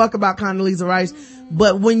gives a fuck about Condoleezza Rice.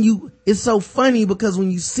 But it's so funny because when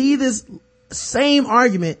you see this same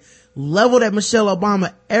argument leveled at Michelle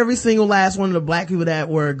Obama, every single last one of the black people that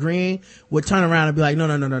were agreeing would turn around and be like,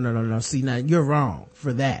 no. See, now you're wrong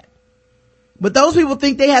for that. But those people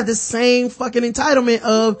think they have the same fucking entitlement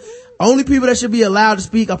of only people that should be allowed to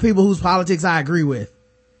speak are people whose politics I agree with.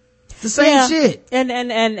 The same shit.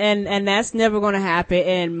 And that's never going to happen.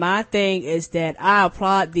 And my thing is that I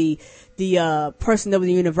applaud the person of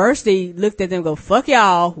the university looked at them and go, fuck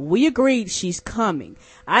y'all. We agreed she's coming.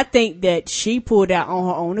 I think that she pulled out on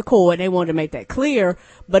her own accord. They wanted to make that clear,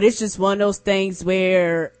 but it's just one of those things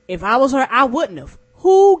where if I was her, I wouldn't have.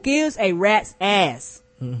 Who gives a rat's ass?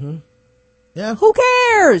 Mm-hmm. Yeah. Who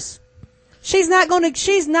cares? She's not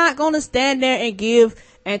gonna stand there and give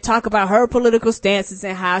and talk about her political stances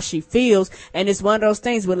and how she feels. And it's one of those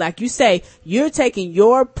things where, like you say, you're taking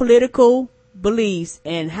your political beliefs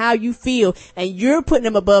and how you feel and you're putting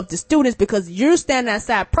them above the students because you're standing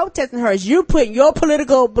outside protesting her. As you're putting your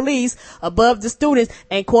political beliefs above the students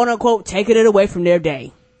and quote unquote taking it away from their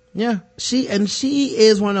day. Yeah. She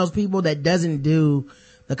is one of those people that doesn't do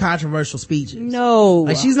the controversial speeches. No.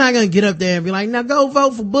 Like, she's not gonna get up there and be like, now go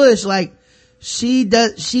vote for Bush. Like, she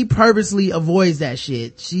purposely avoids that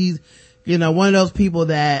shit. She's, one of those people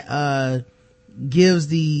that, gives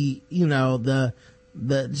the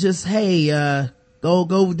just, hey,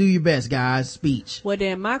 go do your best, guys, speech. Well,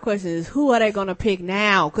 then my question is, who are they gonna pick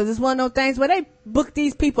now? Cause it's one of those things where they book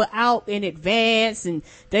these people out in advance and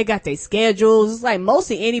they got their schedules. It's like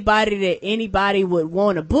mostly anybody that anybody would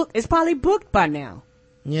want to book is probably booked by now.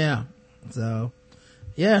 Yeah. So,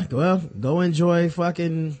 yeah, well, go enjoy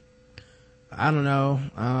fucking, I don't know,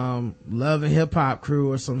 Love and Hip Hop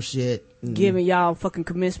Crew or some shit. Giving y'all fucking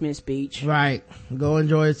commencement speech. Right. Go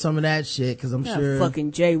enjoy some of that shit, cause I'm sure.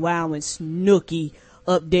 Fucking Jay Wow and Snooki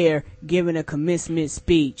up there giving a commencement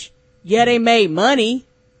speech. Yeah, they made money,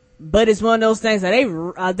 but it's one of those things.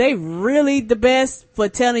 Are they really the best for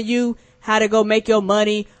telling you how to go make your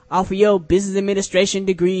money off of your business administration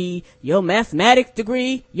degree, your mathematics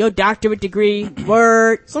degree, your doctorate degree?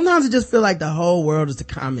 Word. Sometimes it just feel like the whole world is the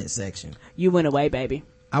comment section. You went away, baby.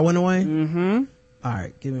 I went away? Mm-hmm. All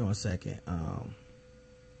right, give me 1 second. I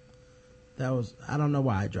don't know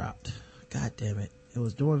why I dropped. God damn it. It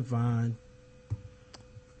was doing fine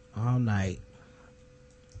all night.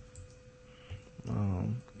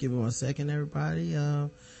 Give me 1 second, everybody.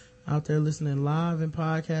 Out there listening live in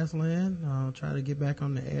podcast land. I'll try to get back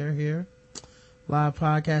on the air here. Live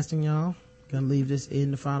podcasting, y'all. Gonna leave this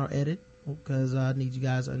in the final edit because I need you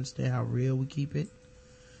guys to understand how real we keep it.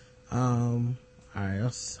 All right,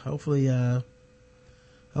 hopefully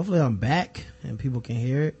I'm back and people can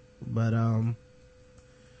hear it, but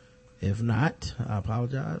if not, I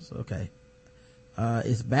apologize. Okay,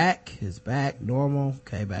 it's back normal.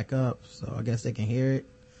 Okay, back up, so I guess they can hear it.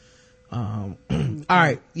 All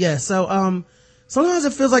right, yeah, so sometimes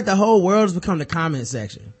it feels like the whole world has become the comment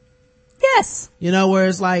section. Yes. Where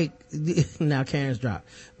it's like, now Karen's dropped,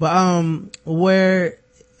 but where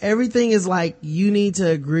everything is like, you need to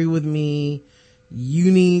agree with me,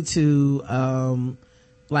 you need to and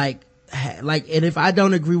if I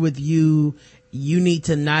don't agree with you, you need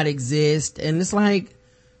to not exist. And it's like,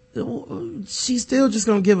 she's still just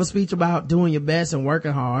gonna give a speech about doing your best and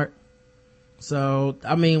working hard. So,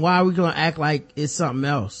 I mean, why are we gonna act like it's something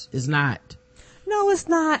else? It's not. No, it's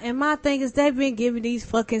not. And my thing is, they've been giving these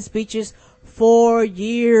fucking speeches for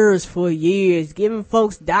years, giving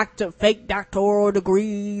folks fake doctoral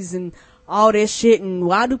degrees and all this shit. And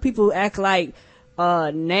why do people act like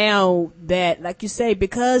now that, like you say,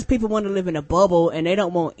 because people want to live in a bubble and they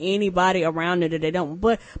don't want anybody around it that they don't,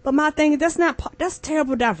 but my thing is, that's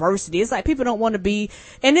terrible diversity. It's like people don't want to be,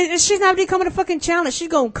 and she's not becoming a fucking challenge. She's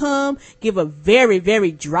gonna come give a very,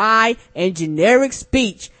 very dry and generic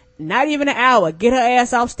speech, not even an hour, get her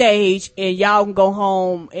ass off stage, and y'all can go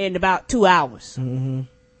home in about 2 hours. Mm-hmm.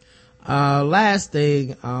 Last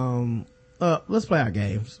thing, let's play our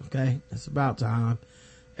games. Okay, it's about time.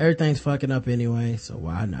 everything's fucking up anyway, so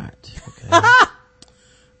why not? Okay.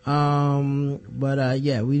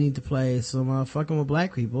 Yeah, we need to play some Fucking with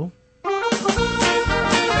Black People.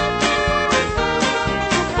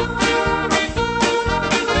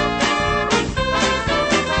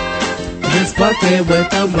 Just fucking with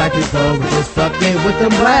them black people. We're just fucking with them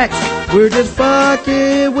blacks. We're just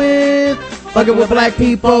fucking with black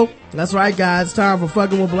people. That's right, guys. It's time for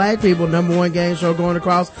Fucking with Black People, #1 game show going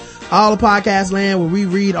across all the podcast land, where we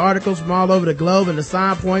read articles from all over the globe and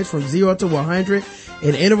assign points from 0 to 100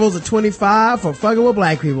 in intervals of 25 for Fucking with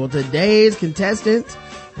Black People. Today's contestants,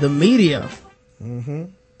 the media. The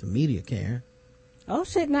media, Karen. Oh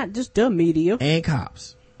shit, not just the media. And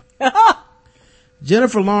cops.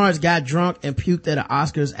 Jennifer Lawrence got drunk and puked at an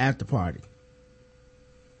Oscars after party.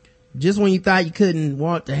 Just when you thought you couldn't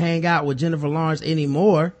want to hang out with Jennifer Lawrence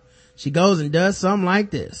anymore, she goes and does something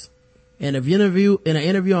like this. In an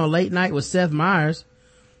interview on Late Night with Seth Meyers,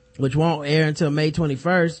 which won't air until May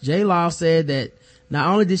 21st, J-Law said that not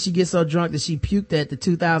only did she get so drunk that she puked at the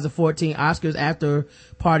 2014 Oscars after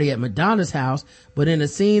party at Madonna's house, but in a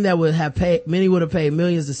scene that many would have paid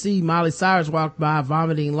millions to see, Miley Cyrus walked by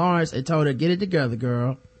vomiting Lawrence and told her, "Get it together,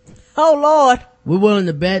 girl." Oh Lord. We're willing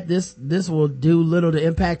to bet this will do little to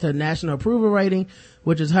impact her national approval rating,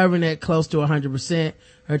 which is hovering at close to 100%.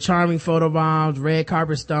 Her charming photobombs, red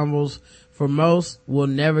carpet stumbles, for most, will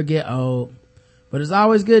never get old. But it's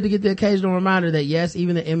always good to get the occasional reminder that yes,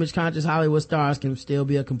 even the image-conscious Hollywood stars can still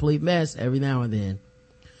be a complete mess every now and then.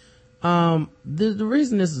 The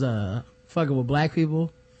reason this is Fucking with Black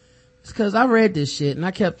People is because I read this shit and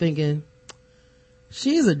I kept thinking,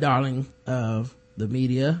 she's a darling of the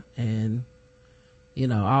media and, you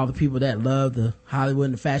know, all the people that love the Hollywood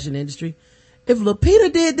and the fashion industry. If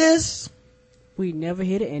Lupita did this, we never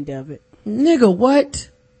hear the end of it. Nigga, what?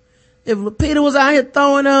 If Lupita was out here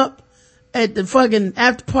throwing up at the fucking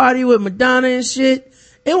after party with Madonna and shit,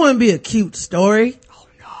 it wouldn't be a cute story. Oh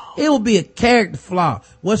no. It would be a character flaw.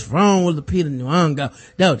 What's wrong with Lupita Nyong'o?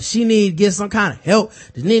 No, does she need to get some kind of help?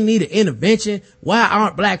 Does she need an intervention? Why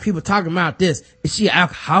aren't black people talking about this? Is she an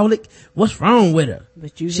alcoholic? What's wrong with her?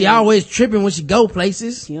 But she always tripping when she go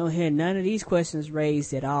places. You don't hear none of these questions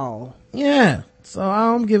raised at all. Yeah. So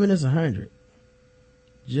I'm giving this 100.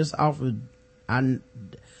 Just offered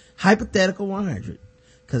hypothetical 100.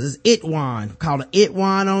 Cause it's it wine. Call it it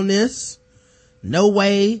wine on this. No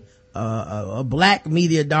way a black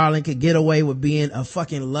media darling could get away with being a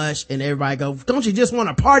fucking lush and everybody go, don't you just want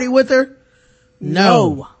to party with her?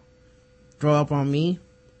 No. Throw up on me.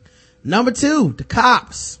 #2, the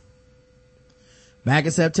cops. Back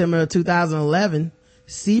in September of 2011,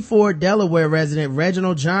 Seaford, Delaware resident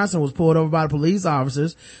Reginald Johnson was pulled over by the police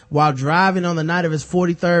officers while driving on the night of his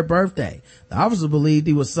 43rd birthday. The officers believed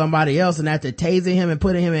he was somebody else, and after tasing him and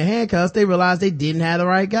putting him in handcuffs, they realized they didn't have the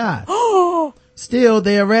right guy. Still,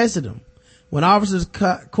 they arrested him. When officers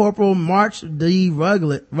Corporal March D.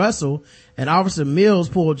 Russell and Officer Mills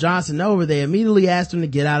pulled Johnson over, they immediately asked him to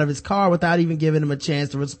get out of his car without even giving him a chance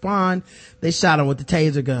to respond. They shot him with the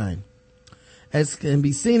taser gun. As can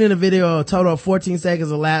be seen in the video, a total of 14 seconds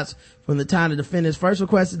elapsed from the time the defendant first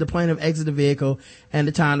requested the plaintiff exit the vehicle and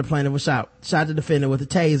the time the plaintiff was shot the defendant with a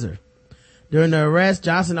taser. During the arrest,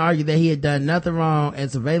 Johnson argued that he had done nothing wrong, and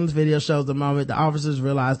surveillance video shows the moment the officers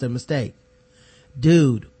realized their mistake.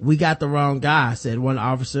 "Dude, we got the wrong guy," said one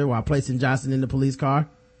officer while placing Johnson in the police car.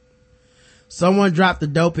 "Someone dropped the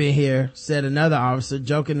dope in here," said another officer,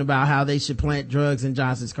 joking about how they should plant drugs in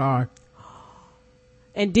Johnson's car.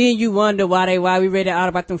 And then you wonder why we read it out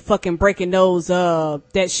about them fucking breaking those,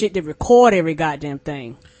 that shit that record every goddamn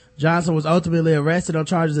thing. Johnson was ultimately arrested on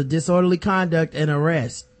charges of disorderly conduct and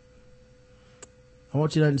arrest. I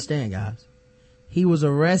want you to understand, guys. He was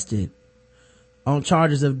arrested on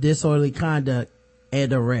charges of disorderly conduct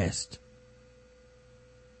and arrest.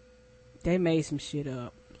 They made some shit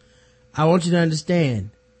up. I want you to understand.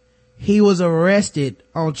 He was arrested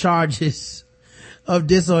on charges of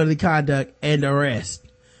disorderly conduct and arrest.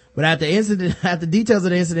 But after details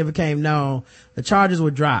of the incident became known, the charges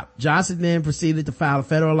were dropped. Johnson then proceeded to file a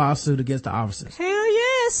federal lawsuit against the officers. Hell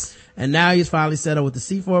yes. And now he's finally settled with the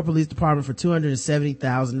Seaford Police Department for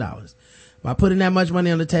 $270,000. By putting that much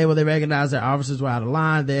money on the table, they recognized their officers were out of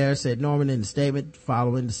line there, said Norman in the statement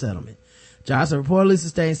following the settlement. Johnson reportedly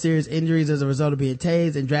sustained serious injuries as a result of being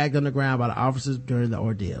tased and dragged on the ground by the officers during the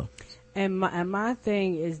ordeal. And my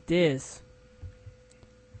thing is this.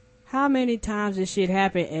 How many times this shit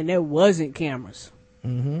happened and there wasn't cameras? I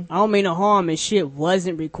don't mean no harm and shit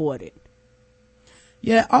wasn't recorded.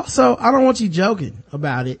 Yeah, also, I don't want you joking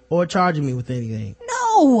about it or charging me with anything.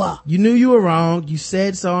 No! You knew you were wrong. You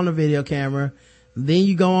said so on the video camera. Then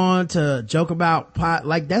you go on to joke about pot.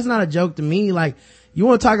 Like, that's not a joke to me. Like, you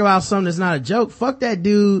want to talk about something that's not a joke? Fuck that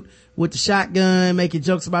dude with the shotgun making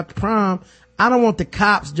jokes about the prom. I don't want the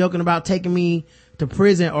cops joking about taking me to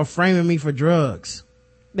prison or framing me for drugs.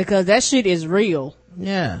 Because that shit is real.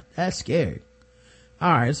 Yeah, that's scary.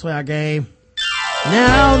 Alright, let's play our game.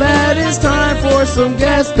 Now that it's time for some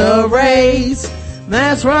Guess the Race.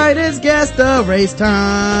 That's right, it's Guess the Race time.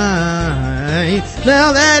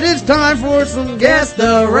 Now that it's time for some Guess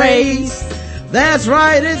the Race. That's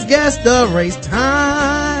right, it's Guess the Race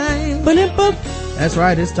time. That's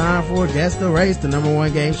right, it's time for Guess the Race, the number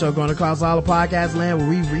one game show going across all the podcast land where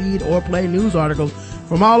we read or play news articles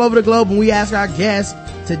from all over the globe, and we ask our guests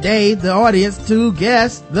today, the audience, to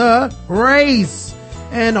guess the race.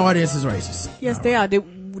 And the audience is racist. Yes, they are. Did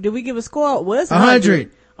we give a score? Well, it's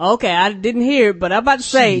 100. Okay, I didn't hear it, but I'm about to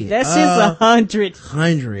say, Shit, that shit's 100.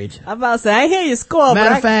 100. I'm about to say, I ain't hear your score, Matter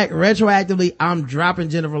but of fact, retroactively, I'm dropping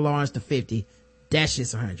Jennifer Lawrence to 50. That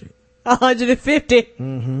shit's 100. 150.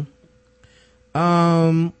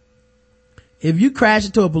 If you crash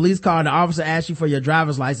into a police car and the officer asks you for your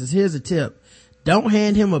driver's license, here's a tip. Don't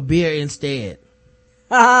hand him a beer instead.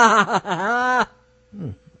 Pro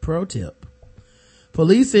tip.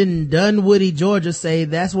 Police in Dunwoody, Georgia say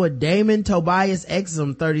that's what Damon Tobias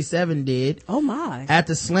Exum, 37, did. Oh my.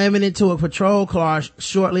 After slamming into a patrol car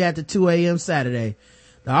shortly after 2 a.m. Saturday.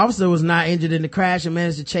 The officer was not injured in the crash and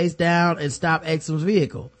managed to chase down and stop Exum's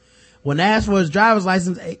vehicle. When asked for his driver's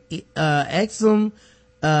license, Exum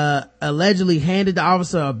allegedly handed the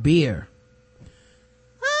officer a beer.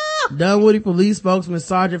 Dunwoody police spokesman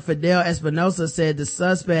Sergeant Fidel Espinosa said the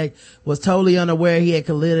suspect was totally unaware he had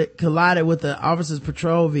collided with the officer's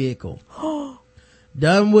patrol vehicle.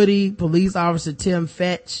 Dunwoody police officer Tim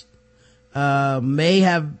Fetch may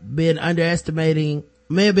have been understating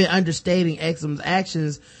Exum's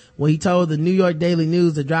actions when he told the New York Daily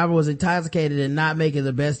News the driver was intoxicated and not making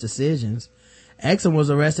the best decisions. Exum was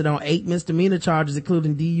arrested on 8 misdemeanor charges,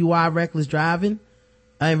 including DUI, reckless driving.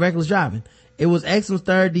 It was Exum's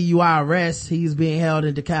third DUI arrest. He's being held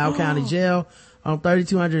in DeKalb County Jail on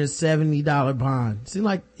 $3,270 bond. Seems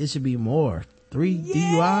like it should be more. 3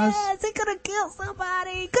 DUIs? Yes, he could have killed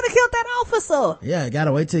somebody. Could have killed that officer. Yeah,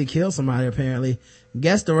 gotta wait till he kills somebody, apparently.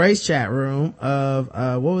 Guess the race chat room of,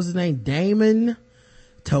 what was his name? Damon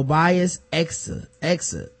Tobias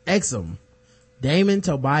Exum. Damon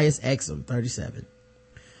Tobias Exum, 37.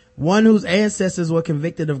 One whose ancestors were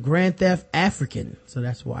convicted of grand theft, African. So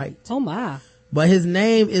that's white. Oh my. But his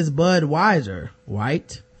name is Budweiser,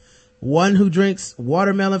 white. One who drinks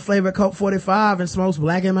watermelon flavored Coke 45 and smokes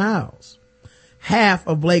Black & Milds. Half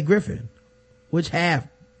of Blake Griffin. Which half,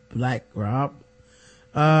 Black Rob?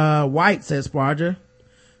 White, says Sparger.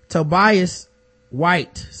 Tobias,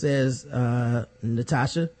 white, says,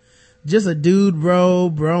 Natasha. Just a dude,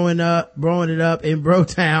 broing it up in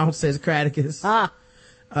Brotown, says Cradicus. And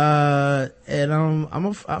I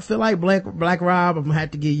feel like Black Rob, I'm gonna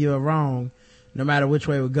have to give you a wrong, no matter which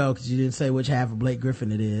way we go, because you didn't say which half of Blake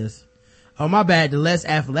Griffin it is. Oh, my bad, the less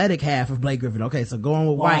athletic half of Blake Griffin. Okay, so going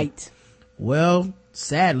with white. Well,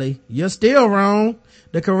 sadly, you're still wrong.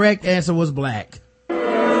 The correct answer was black. He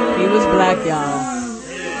was black, y'all.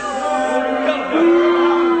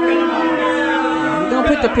 Don't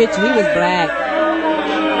put the picture. He was black.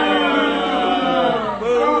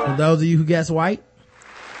 For those of you who guess white,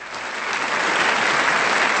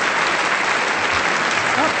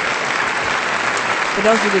 for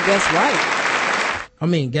those of you who guess white.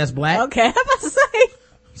 Guess black. Okay, I'm about to say.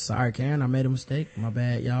 Sorry, Karen, I made a mistake. My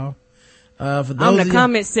bad, y'all. For those I'm in of the you,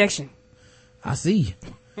 comment section. I see.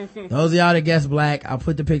 Those of y'all that guess black, I'll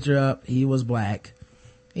put the picture up. He was black.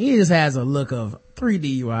 He just has a look of 3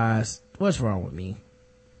 DUIs. What's wrong with me?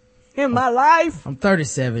 In my life. I'm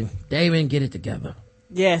 37. Damon, get it together.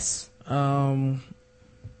 Yes. And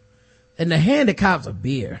the hand of cops a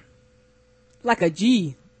beer. Like a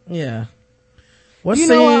G. Yeah. What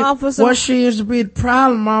officer? What seems to be the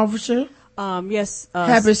problem, officer? Yes.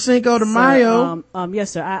 Happy Cinco de Mayo.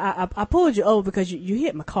 Yes, sir. I pulled you over because you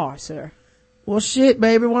hit my car, sir. Well, shit,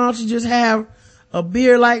 baby. Why don't you just have a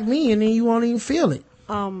beer like me and then you won't even feel it?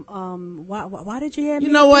 Why did you have me?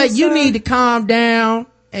 You know what? This, you sir? need to calm down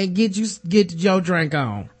and get your drink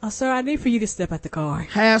on. Sir, I need for you to step out the car.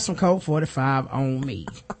 Have some Coke 45 on me.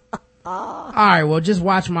 All right, well, just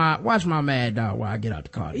watch my Mad Dog while I get out the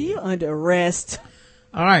car. You under arrest.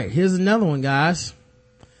 All right, here's another one, guys.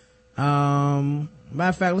 Matter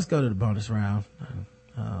of fact, let's go to the bonus round.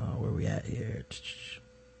 Where we at here?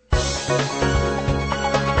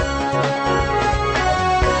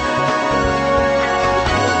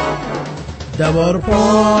 Double the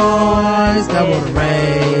points, double the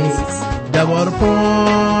race. Double the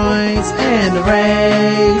points and the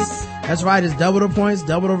race. That's right, it's double the points,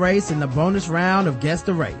 double the race, and the bonus round of Guess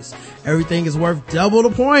the Race. Everything is worth double the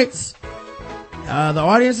points. The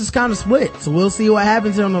audience is kind of split, so we'll see what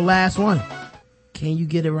happens on the last one. Can you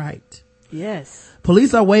get it right? Yes.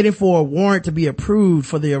 Police are waiting for a warrant to be approved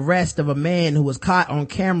for the arrest of a man who was caught on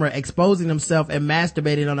camera exposing himself and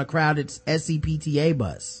masturbating on a crowded SCPTA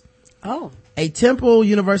bus. Oh. A Temple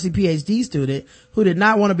University PhD student who did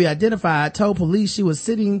not want to be identified told police she was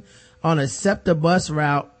sitting on a SEPTA bus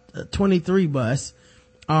route 23 bus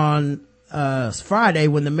on Friday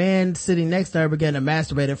when the man sitting next to her began to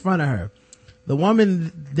masturbate in front of her. The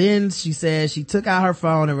woman then, she says, she took out her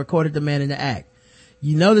phone and recorded the man in the act.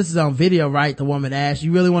 You know this is on video, right? The woman asked.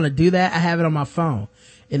 You really want to do that? I have it on my phone.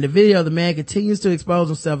 In the video, the man continues to expose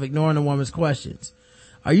himself, ignoring the woman's questions.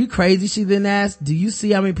 Are you crazy? She then asked. Do you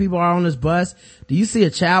see how many people are on this bus? Do you see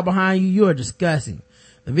a child behind you? You are disgusting.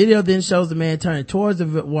 The video then shows the man turning towards the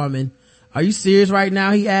woman. Are you serious right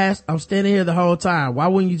now? He asked. I'm standing here the whole time. Why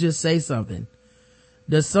wouldn't you just say something?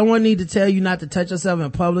 Does someone need to tell you not to touch yourself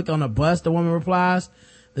in public on a bus? The woman replies.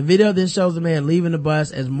 The video then shows the man leaving the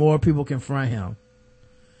bus as more people confront him.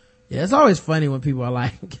 Yeah, it's always funny when people are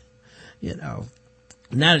like, you know,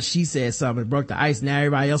 now that she said something, it broke the ice, now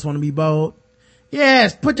everybody else want to be bold.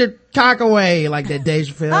 Yes, put your cock away, like that Dave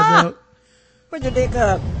Chappelle joke. Put your dick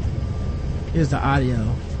up. Here's the audio.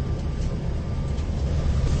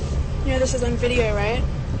 You know this is on video, right?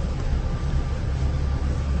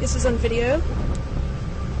 This is on video.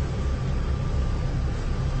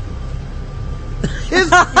 You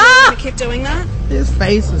want to keep doing that? His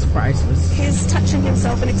face is priceless. He's touching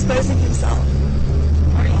himself and exposing himself.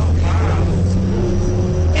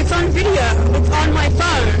 It's on video. It's on my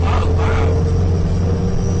phone.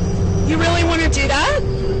 You really want to do that?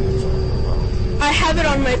 I have it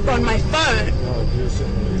on my phone.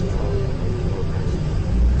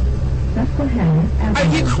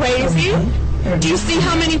 Are you crazy? Do you see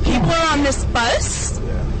how many people are on this bus?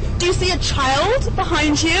 Do you see a child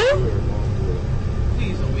behind you?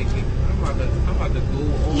 I'm about to go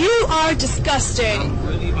off. You are disgusting. I'm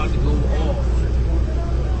really about to go off.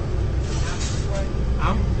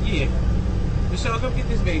 Yeah. Michelle, come get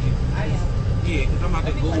this baby. Yeah, because I'm about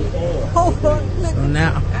to go off. So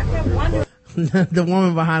now, the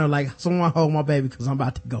woman behind her like, someone hold my baby because I'm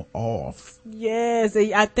about to go off. Yes,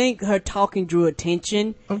 I think her talking drew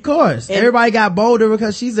attention. Of course. And everybody got bolder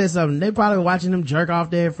because she said something. They probably were watching them jerk off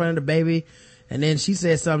there in front of the baby. And then she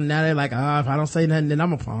said something. Now they're like, if I don't say nothing, then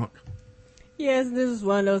I'm a punk. Yes, this is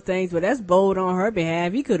one of those things, but that's bold on her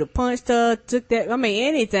behalf. You could have punched her, took that,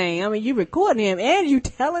 anything. You recording him and you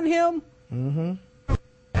telling him. Mm-hmm.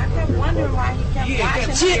 I kept wondering why he kept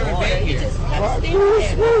watching. He just kept staring.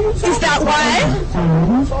 Is that why?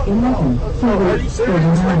 Are you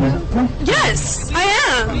serious right now? Yes, I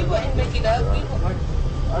am. We wouldn't make it up.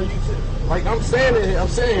 Are you like I'm saying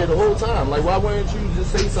here the whole time. Like, why wouldn't you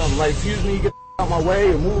just say something? Like, excuse me, get out my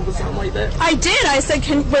way or move or something like that? I did. I said,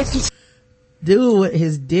 wait. Dude with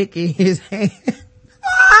his dick in his hand.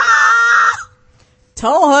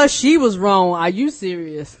 Told her she was wrong. Are you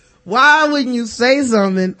serious? Why wouldn't you say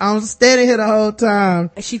something? I'm standing here the whole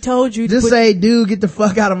time. She told you just say, dude, get the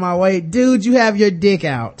fuck out of my way. Dude, you have your dick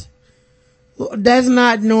out. That's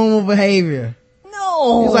not normal behavior.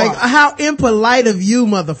 No. He's like, how impolite of you,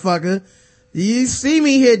 motherfucker. You see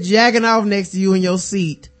me here jacking off next to you in your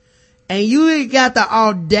seat and you ain't got the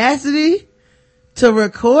audacity to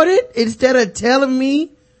record it instead of telling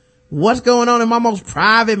me what's going on in my most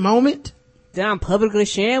private moment that I'm publicly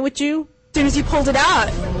sharing with you. As soon as you pulled it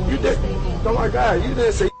out. You did. Oh my God, you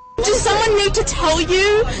didn't say. Does someone need to tell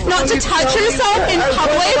you not to touch yourself in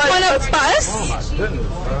public on a bus? Oh my goodness.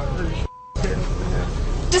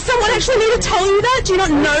 Does someone actually need to tell you that? Do you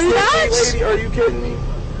not know that? Lady, are you kidding me?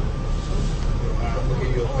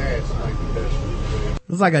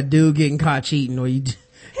 It's like a dude getting caught cheating or you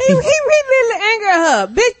He really angered her.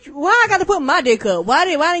 Bitch, why I gotta put my dick up? Why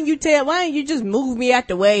didn't you just move me out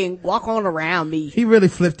the way and walk on around me? He really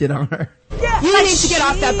flipped it on her. Yeah, you need to get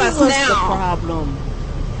off that bus now. The problem.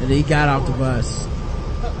 And he got off the bus.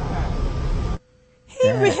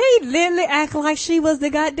 He literally acted like she was the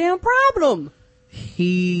goddamn problem.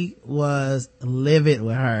 He was livid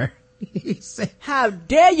with her. He said, how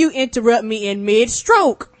dare you interrupt me in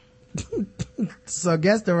mid-stroke? So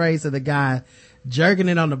guess the race of the guy jerking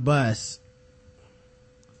it on the bus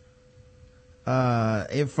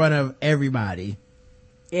in front of everybody.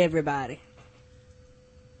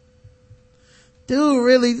 Dude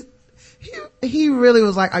really he really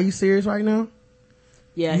was like, are you serious right now?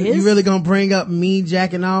 Yeah, you really gonna bring up me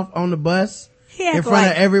jacking off on the bus? in front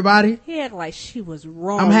of everybody. He acted like she was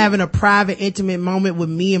wrong. I'm having a private, intimate moment with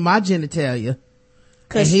me and my genitalia.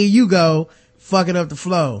 And here you go, fucking up the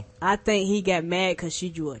flow. I think he got mad because she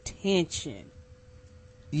drew attention.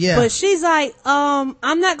 Yeah. But she's like, I'm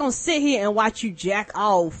not gonna sit here and watch you jack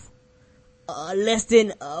off less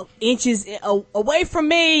than inches away from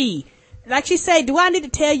me. Like she said, do I need to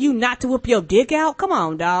tell you not to whip your dick out? Come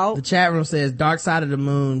on, dog. The chat room says, Dark Side of the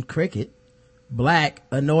Moon, cricket. Black,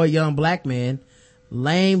 annoyed young black man.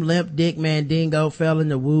 Lame, limp dick mandingo fell in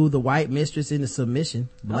to woo the white mistress into submission.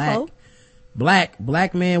 Black. Uh-oh.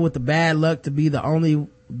 Black man with the bad luck to be the only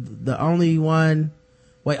one.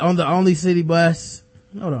 Wait, on the only city bus.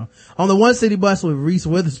 Hold on the one city bus with Reese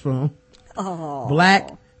Witherspoon. Oh.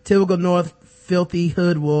 Black, typical North filthy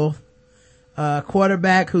hood wolf.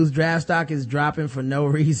 Quarterback whose draft stock is dropping for no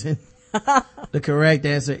reason. The correct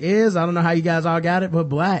answer is, I don't know how you guys all got it, but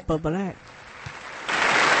black. But black.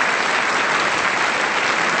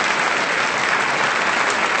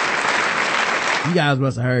 You guys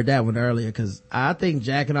must have heard that one earlier, because I think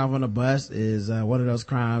jacking off on a bus is one of those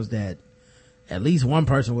crimes that at least one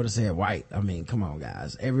person would have said white. I mean, come on,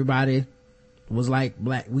 guys. Everybody was like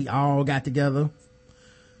black. We all got together.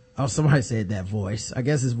 Oh, somebody said that voice. I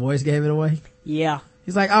guess his voice gave it away. Yeah.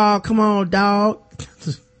 He's like, oh, come on, dog.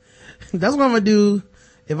 That's what I'm gonna do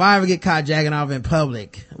if I ever get caught jacking off in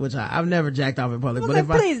public, which I've never jacked off in public. Well,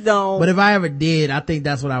 please don't. But if I ever did, I think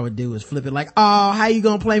that's what I would do, is flip it like, oh, how you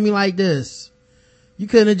gonna play me like this? You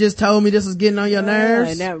couldn't have just told me this was getting on your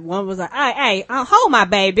nerves. And that one was like, hey, hold my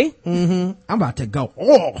baby. I'm about to go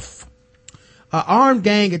off. An armed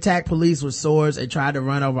gang attacked police with swords and tried to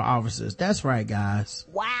run over officers. That's right, guys.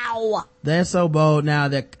 Wow. They're so bold now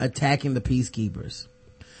they're attacking the peacekeepers.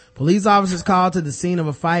 Police officers called to the scene of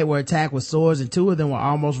a fight where attacked with swords, and 2 of them were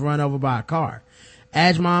almost run over by a car.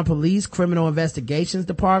 Ajman Police Criminal Investigations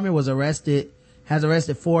Department has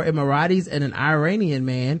arrested 4 Emiratis and an Iranian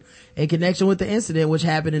man in connection with the incident, which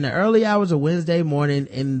happened in the early hours of Wednesday morning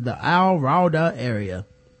in the Al Rawda area.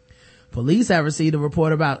 Police have received a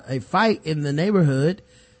report about a fight in the neighborhood.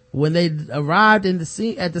 When they arrived at the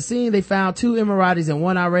scene, they found 2 Emiratis and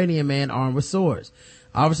 1 Iranian man armed with swords.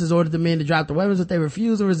 Officers ordered the men to drop the weapons, but they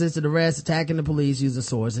refused and resisted arrest, attacking the police using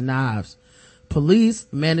swords and knives. Police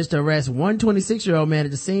managed to arrest one 26-year-old man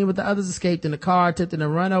at the scene, but the others escaped in the car, attempting to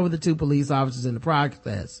run over the 2 police officers in the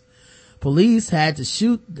process. Police had to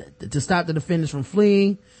shoot to stop the defendants from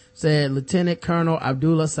fleeing, said Lieutenant Colonel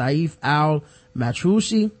Abdullah Saif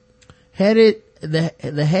al-Matrushi,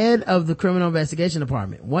 the head of the Criminal Investigation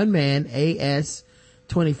Department. One man, AS,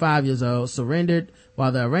 25 years old, surrendered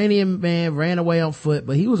while the Iranian man ran away on foot,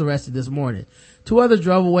 but he was arrested this morning. 2 others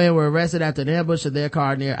drove away and were arrested after an ambush of their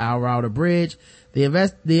car near Al Rawda Bridge.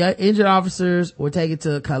 The injured officers were taken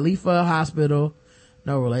to Khalifa Hospital,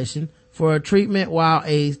 no relation, for treatment, while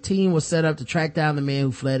a team was set up to track down the men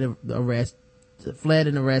who fled and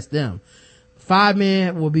arrest them. 5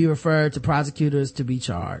 men will be referred to prosecutors to be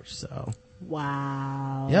charged. So,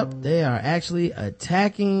 wow. Yep, they are actually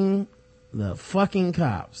attacking the fucking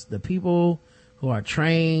cops, the people who are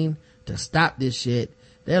trained to stop this shit.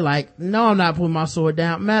 They're like, no, I'm not putting my sword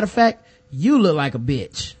down. Matter of fact, you look like a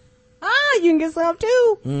bitch. Ah, you can get some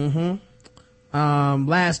too.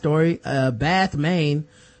 Last story, Bath, Maine.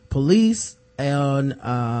 Police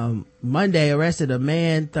on Monday arrested a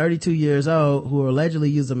man 32 years old who allegedly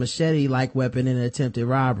used a machete-like weapon in an attempted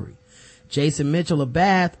robbery. Jason Mitchell of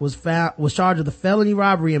Bath was charged with a felony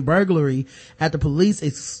robbery and burglary after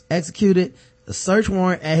police executed a search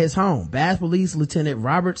warrant at his home. Bath Police Lieutenant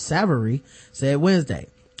Robert Savary said Wednesday.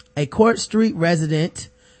 A Court Street resident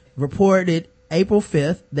reported April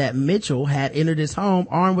 5th that Mitchell had entered his home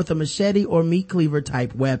armed with a machete or meat cleaver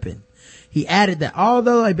type weapon. He added that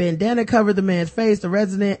although a bandana covered the man's face, the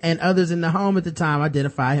resident and others in the home at the time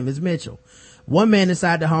identified him as Mitchell. One man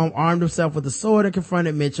inside the home armed himself with a sword and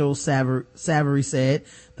confronted Mitchell, Savary said.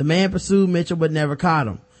 The man pursued Mitchell but never caught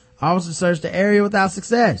him. Officers searched the area without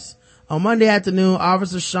success. On Monday afternoon,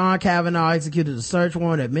 Officer Sean Cavanaugh executed a search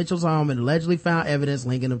warrant at Mitchell's home and allegedly found evidence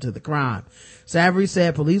linking him to the crime. Savary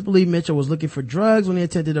said police believe Mitchell was looking for drugs when he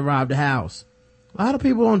attempted to rob the house. A lot of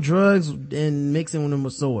people on drugs and mixing them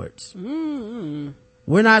with swords.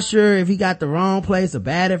 We're not sure if he got the wrong place or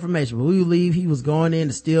bad information, but we believe he was going in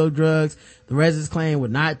to steal drugs the residents claim were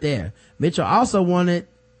not there. Mitchell also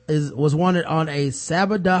was wanted on a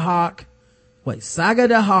Sagadahoc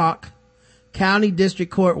County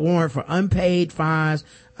District Court warrant for unpaid fines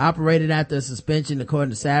operated after a suspension, according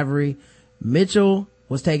to Savary. Mitchell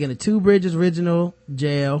was taken to Two Bridges Regional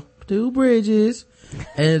Jail,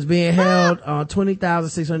 and is being held on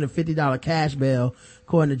 $20,650 cash bail,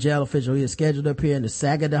 according to jail official. He is scheduled to appear in the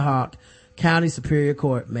Sagadahoc County Superior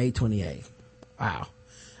Court, May 28th. Wow.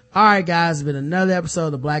 All right, guys, it's been another episode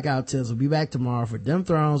of the Blackout Tips. We'll be back tomorrow for Dem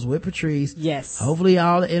Thrones with Patrice. Yes. Hopefully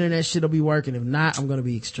all the internet shit will be working. If not, I'm going to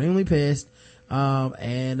be extremely pissed.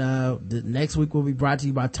 The next week will be brought to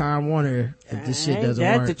you by Time Warner if this shit doesn't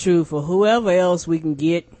work. That's the truth for whoever else we can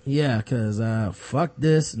get. Yeah, cause, fuck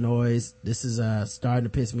this noise. This is, starting to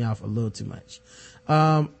piss me off a little too much.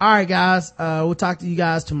 All right, guys. We'll talk to you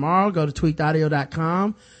guys tomorrow. Go to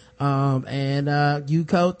tweakedaudio.com. You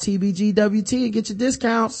code TBGWT and get your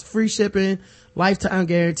discounts, free shipping, lifetime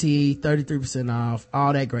guarantee, 33% off,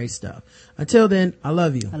 all that great stuff. Until then, I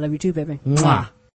love you. I love you too, baby. Mwah.